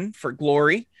won for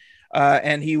Glory.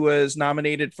 And he was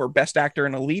nominated for Best Actor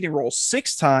in a Leading Role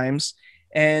 6 times.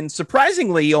 And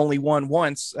surprisingly, he only won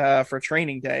once for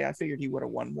Training Day. I figured he would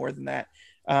have won more than that.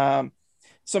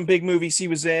 Some big movies he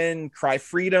was in: Cry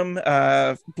Freedom,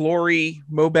 Glory,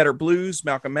 Mo Better Blues,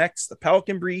 Malcolm X, The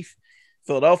Pelican Brief,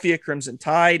 Philadelphia, Crimson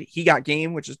Tide, He Got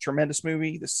Game, which is a tremendous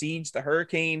movie, The Siege, The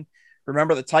Hurricane,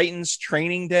 Remember the Titans,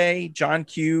 Training Day, John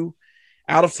Q,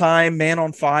 Out of Time, Man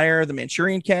on Fire, The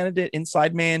Manchurian Candidate,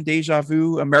 Inside Man, Deja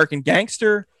Vu, American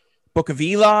Gangster, Book of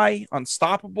Eli,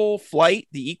 Unstoppable, Flight,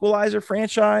 The Equalizer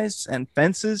franchise, and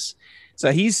Fences.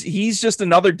 So he's just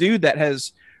another dude that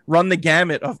has run the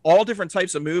gamut of all different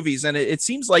types of movies. And it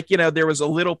seems like, there was a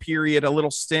little period, a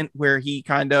little stint where he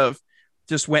kind of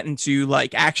just went into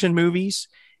like action movies,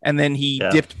 and then he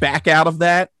dipped back out of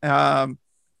that.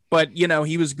 But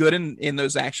he was good in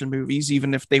those action movies,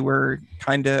 even if they were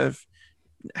kind of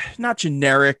not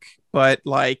generic, but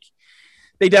like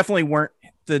they definitely weren't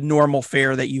the normal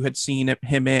fare that you had seen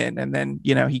him in. And then,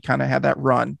 he kind of had that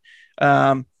run.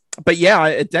 But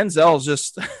yeah, Denzel is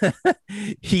just,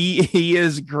 he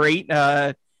is great.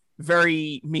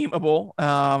 Very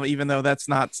memeable, even though that's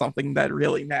not something that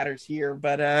really matters here,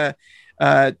 but,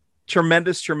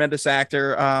 tremendous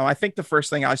actor. I think the first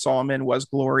thing I saw him in was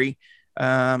Glory,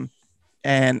 and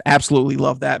absolutely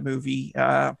love that movie.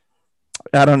 I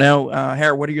don't know,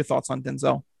 Harry, what are your thoughts on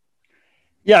Denzel?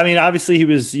 Yeah, I mean, obviously he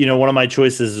was, one of my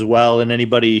choices as well. And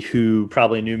anybody who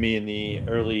probably knew me in the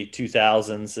early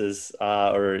 2000s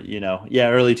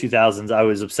early 2000s, I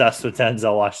was obsessed with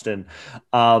Denzel Washington.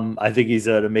 I think he's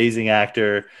an amazing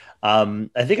actor. I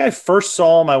think I first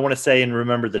saw him, I want to say, in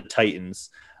Remember the Titans,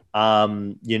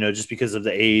 just because of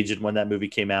the age and when that movie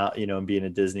came out, and being a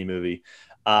Disney movie.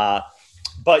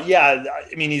 But yeah,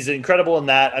 I mean, he's incredible in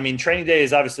that. I mean, Training Day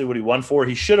is obviously what he won for.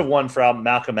 He should have won for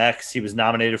Malcolm X. He was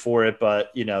nominated for it,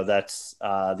 but that's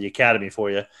the Academy for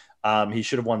you. He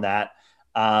should have won that.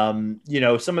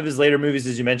 Some of his later movies,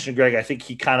 as you mentioned, Greg, I think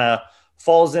he kind of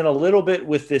falls in a little bit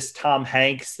with this Tom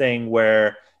Hanks thing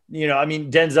where,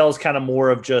 Denzel's kind of more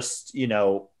of just,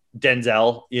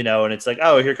 Denzel, and it's like,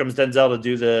 oh, here comes Denzel to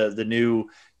do the new,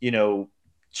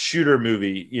 shooter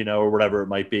movie, or whatever it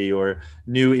might be, or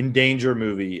new In Danger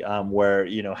movie, where,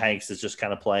 Hanks is just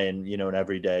kind of playing, an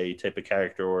everyday type of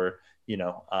character, or,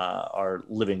 our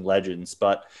living legends.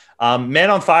 But Man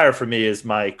on Fire for me is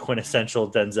my quintessential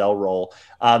Denzel role.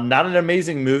 Not an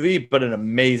amazing movie, but an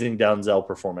amazing Denzel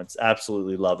performance.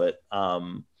 Absolutely love it.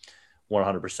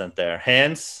 100% there.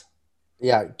 Hans?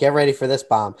 Yeah, get ready for this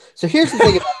bomb. So here's the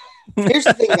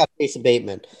thing about Jason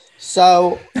Bateman.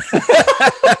 So,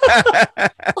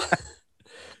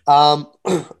 all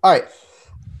right,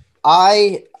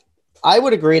 I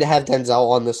would agree to have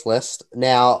Denzel on this list.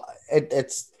 Now,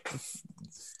 it's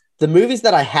the movies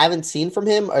that I haven't seen from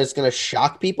him is going to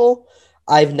shock people.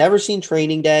 I've never seen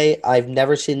Training Day. I've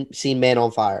never seen Man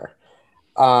on Fire.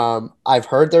 I've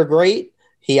heard they're great.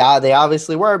 They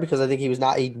obviously were, because I think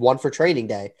he won for Training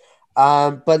Day.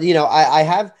 But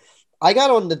I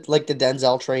got on the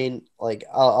Denzel train,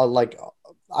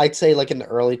 I'd say in the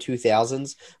early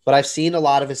 2000s, but I've seen a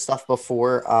lot of his stuff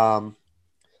before then.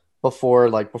 Probably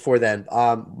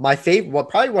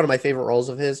one of my favorite roles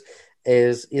of his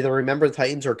is either Remember the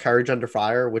Titans or Courage Under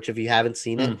Fire, which if you haven't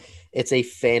seen it, it's a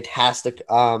fantastic,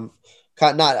 I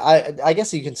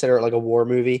guess you consider it like a war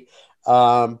movie.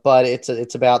 But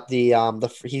it's about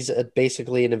he's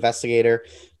basically an investigator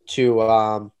to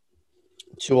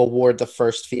award the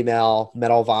first female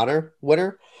Medal of Honor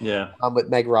winner. Yeah. With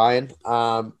Meg Ryan.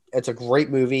 It's a great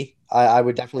movie. I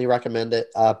would definitely recommend it.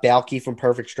 Balky from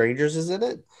Perfect Strangers is in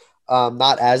it.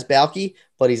 Not as Balky,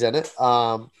 but he's in it.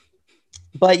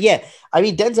 But yeah, I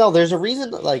mean, Denzel, there's a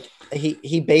reason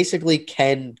he basically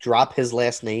can drop his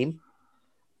last name.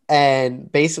 And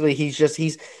basically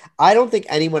I don't think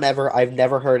I've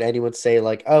never heard anyone say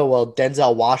oh, well,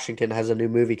 Denzel Washington has a new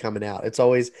movie coming out. It's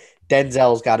always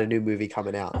Denzel's got a new movie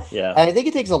coming out. Yeah. And I think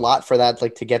it takes a lot for that,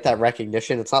 to get that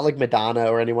recognition. It's not like Madonna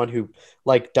or anyone who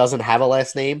doesn't have a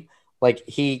last name.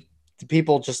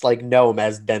 People just know him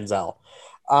as Denzel.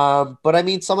 But I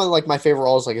mean, some of my favorite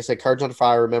roles, like I said, Courage on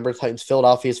Fire, Remember the Titans,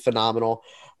 Philadelphia is phenomenal.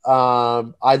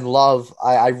 I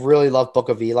really love Book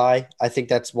of Eli. I think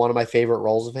that's one of my favorite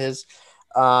roles of his.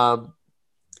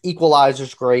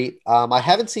 Equalizer's great. I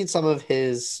haven't seen some of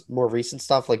his more recent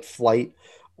stuff like Flight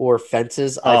or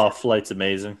Fences. Flight's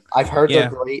amazing. I've heard they're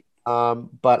great.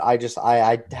 But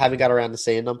I haven't got around to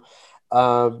seeing them.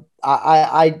 But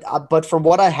from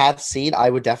what I have seen, I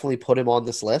would definitely put him on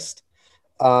this list.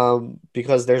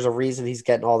 because there's a reason he's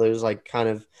getting all those like kind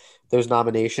of those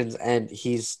nominations, and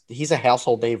he's a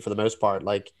household name for the most part.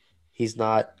 Like he's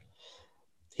not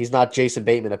Jason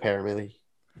Bateman apparently.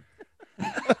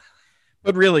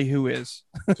 But really, who is?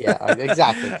 Yeah,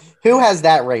 exactly. Who has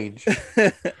that range?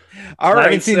 All right, I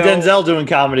haven't seen Denzel doing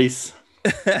comedies.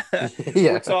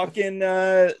 Yeah. We're talking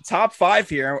top 5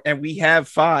 here, and we have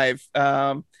 5.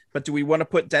 But do we want to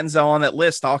put Denzel on that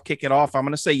list? I'll kick it off. I'm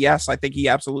going to say yes. I think he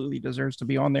absolutely deserves to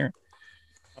be on there.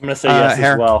 I'm going to say yes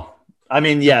as well. I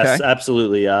mean, yes, Okay.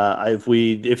 absolutely.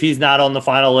 If he's not on the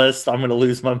final list, I'm going to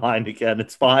lose my mind again.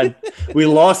 It's fine. We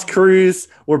lost Cruz.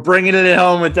 We're bringing it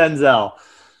home with Denzel.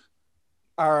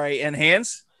 All right, and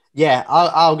Hans? Yeah,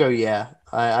 I'll go. Yeah,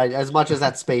 I as much as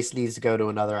that space needs to go to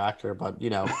another actor, but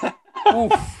All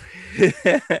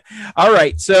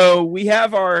right, so we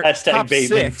have our Hashtag top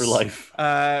Bateman 6 for life.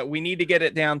 We need to get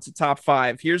it down to top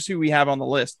 5. Here's who we have on the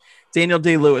list: Daniel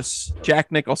Day-Lewis,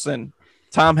 Jack Nicholson,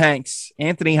 Tom Hanks,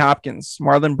 Anthony Hopkins,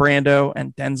 Marlon Brando,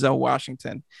 and Denzel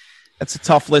Washington. That's a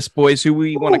tough list, boys. Who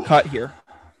we want to cut here?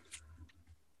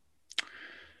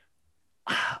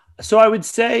 So I would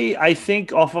say, I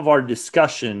think off of our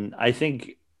discussion, I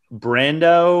think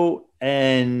Brando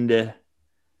and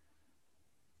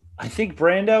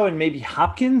maybe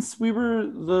Hopkins, we were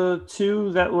the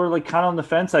two that were like kind of on the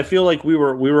fence. I feel like we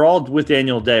were all with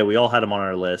Daniel Day. We all had him on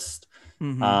our list.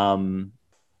 Mm-hmm.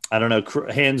 I don't know.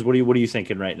 Hans, what are you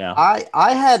thinking right now?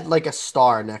 I had like a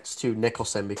star next to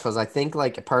Nicholson because I think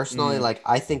like personally, like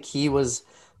I think he was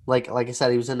like I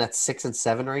said, he was in that 6 and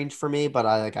 7 range for me, but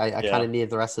I kind of needed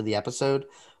the rest of the episode.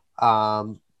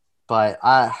 But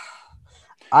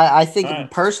I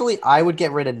think personally I would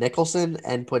get rid of Nicholson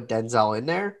and put Denzel in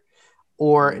there,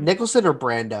 or Nicholson or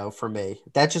Brando for me.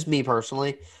 That's just me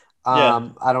personally.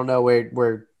 I don't know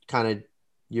where kind of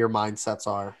your mindsets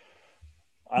are.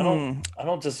 I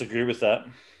don't disagree with that.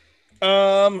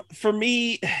 For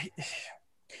me,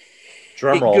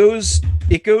 Drum roll.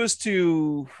 It goes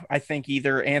to, I think,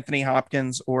 either Anthony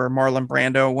Hopkins or Marlon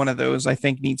Brando. One of those I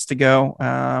think needs to go.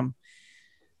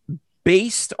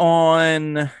 Based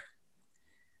on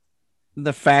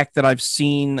the fact that I've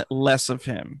seen less of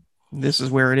him, this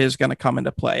is where it is going to come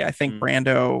into play. I think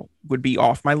Brando would be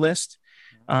off my list.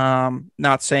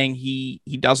 Not saying he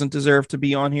doesn't deserve to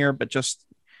be on here, but just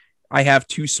I have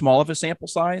too small of a sample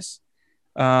size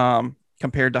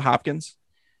compared to Hopkins.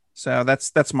 So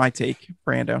that's my take,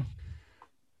 Brando.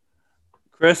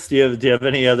 Chris, do you have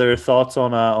any other thoughts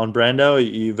on Brando? Are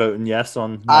you voting yes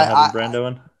on not having Brando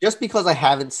in? Just because I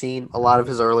haven't seen a lot of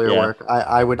his earlier work,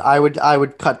 I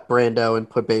would cut Brando and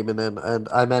put Bateman in, and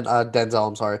I meant Denzel.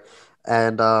 I'm sorry,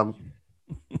 and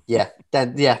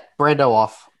Brando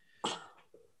off.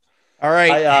 All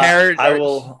right,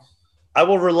 I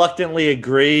will reluctantly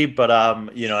agree, but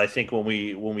I think when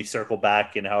we circle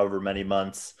back in however many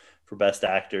months for best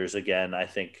actors again, I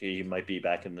think he might be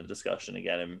back in the discussion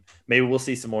again, and maybe we'll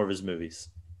see some more of his movies.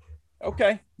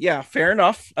 Okay, yeah, fair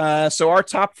enough. So our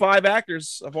top 5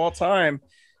 actors of all time: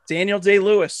 Daniel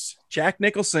Day-Lewis, Jack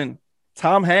Nicholson,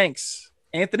 Tom Hanks,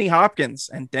 Anthony Hopkins,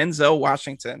 and Denzel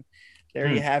Washington. There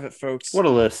you have it, folks. What a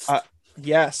list.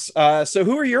 Yes. So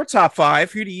who are your top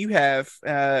 5? Who do you have?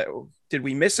 Did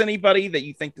we miss anybody that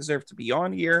you think deserve to be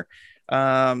on here?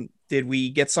 Did we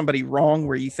get somebody wrong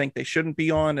where you think they shouldn't be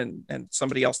on, and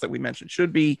somebody else that we mentioned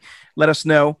should be? Let us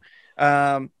know.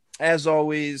 As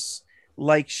always,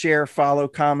 like, share, follow,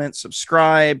 comment,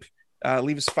 subscribe,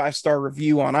 leave us a 5-star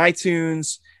review on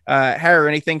iTunes. Harry,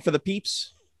 anything for the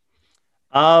peeps?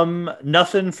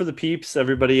 Nothing for the peeps.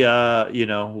 Everybody,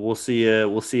 we'll see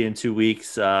you in 2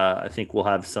 weeks. I think we'll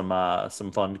have some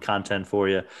fun content for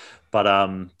you.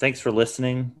 But thanks for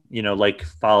listening. Like,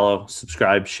 follow,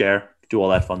 subscribe, share, do all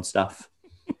that fun stuff.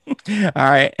 All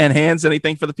right. And Hans,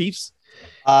 anything for the peeps?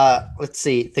 Let's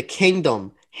see. The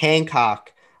Kingdom,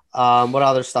 Hancock. What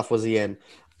other stuff was he in?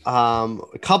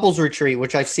 Couples Retreat,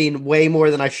 which I've seen way more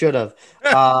than I should have.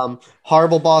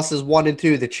 Horrible Bosses 1 and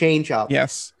 2, The Change Up.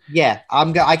 Yes. Yeah,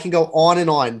 I can go on and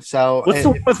on. So what's the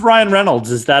one with Ryan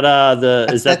Reynolds? Is that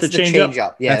the Change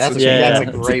Up? Yeah, that's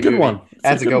a great good movie. one.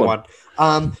 That's a good one.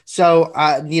 So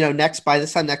by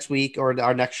this time next week or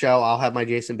our next show, I'll have my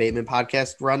Jason Bateman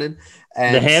podcast running.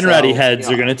 And the Hanratty heads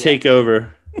are going to take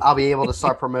over. I'll be able to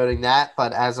start promoting that,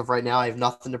 but as of right now, I have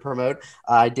nothing to promote.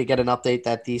 I did get an update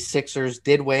that the Sixers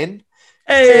did win.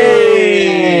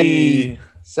 Hey!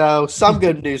 So some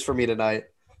good news for me tonight.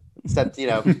 Except,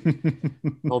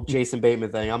 old Jason Bateman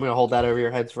thing. I'm going to hold that over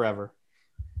your heads forever.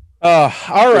 All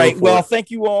right. Well, thank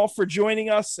you all for joining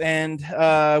us, and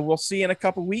we'll see you in a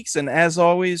couple weeks. And as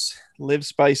always, live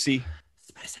spicy.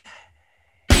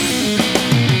 Spicy.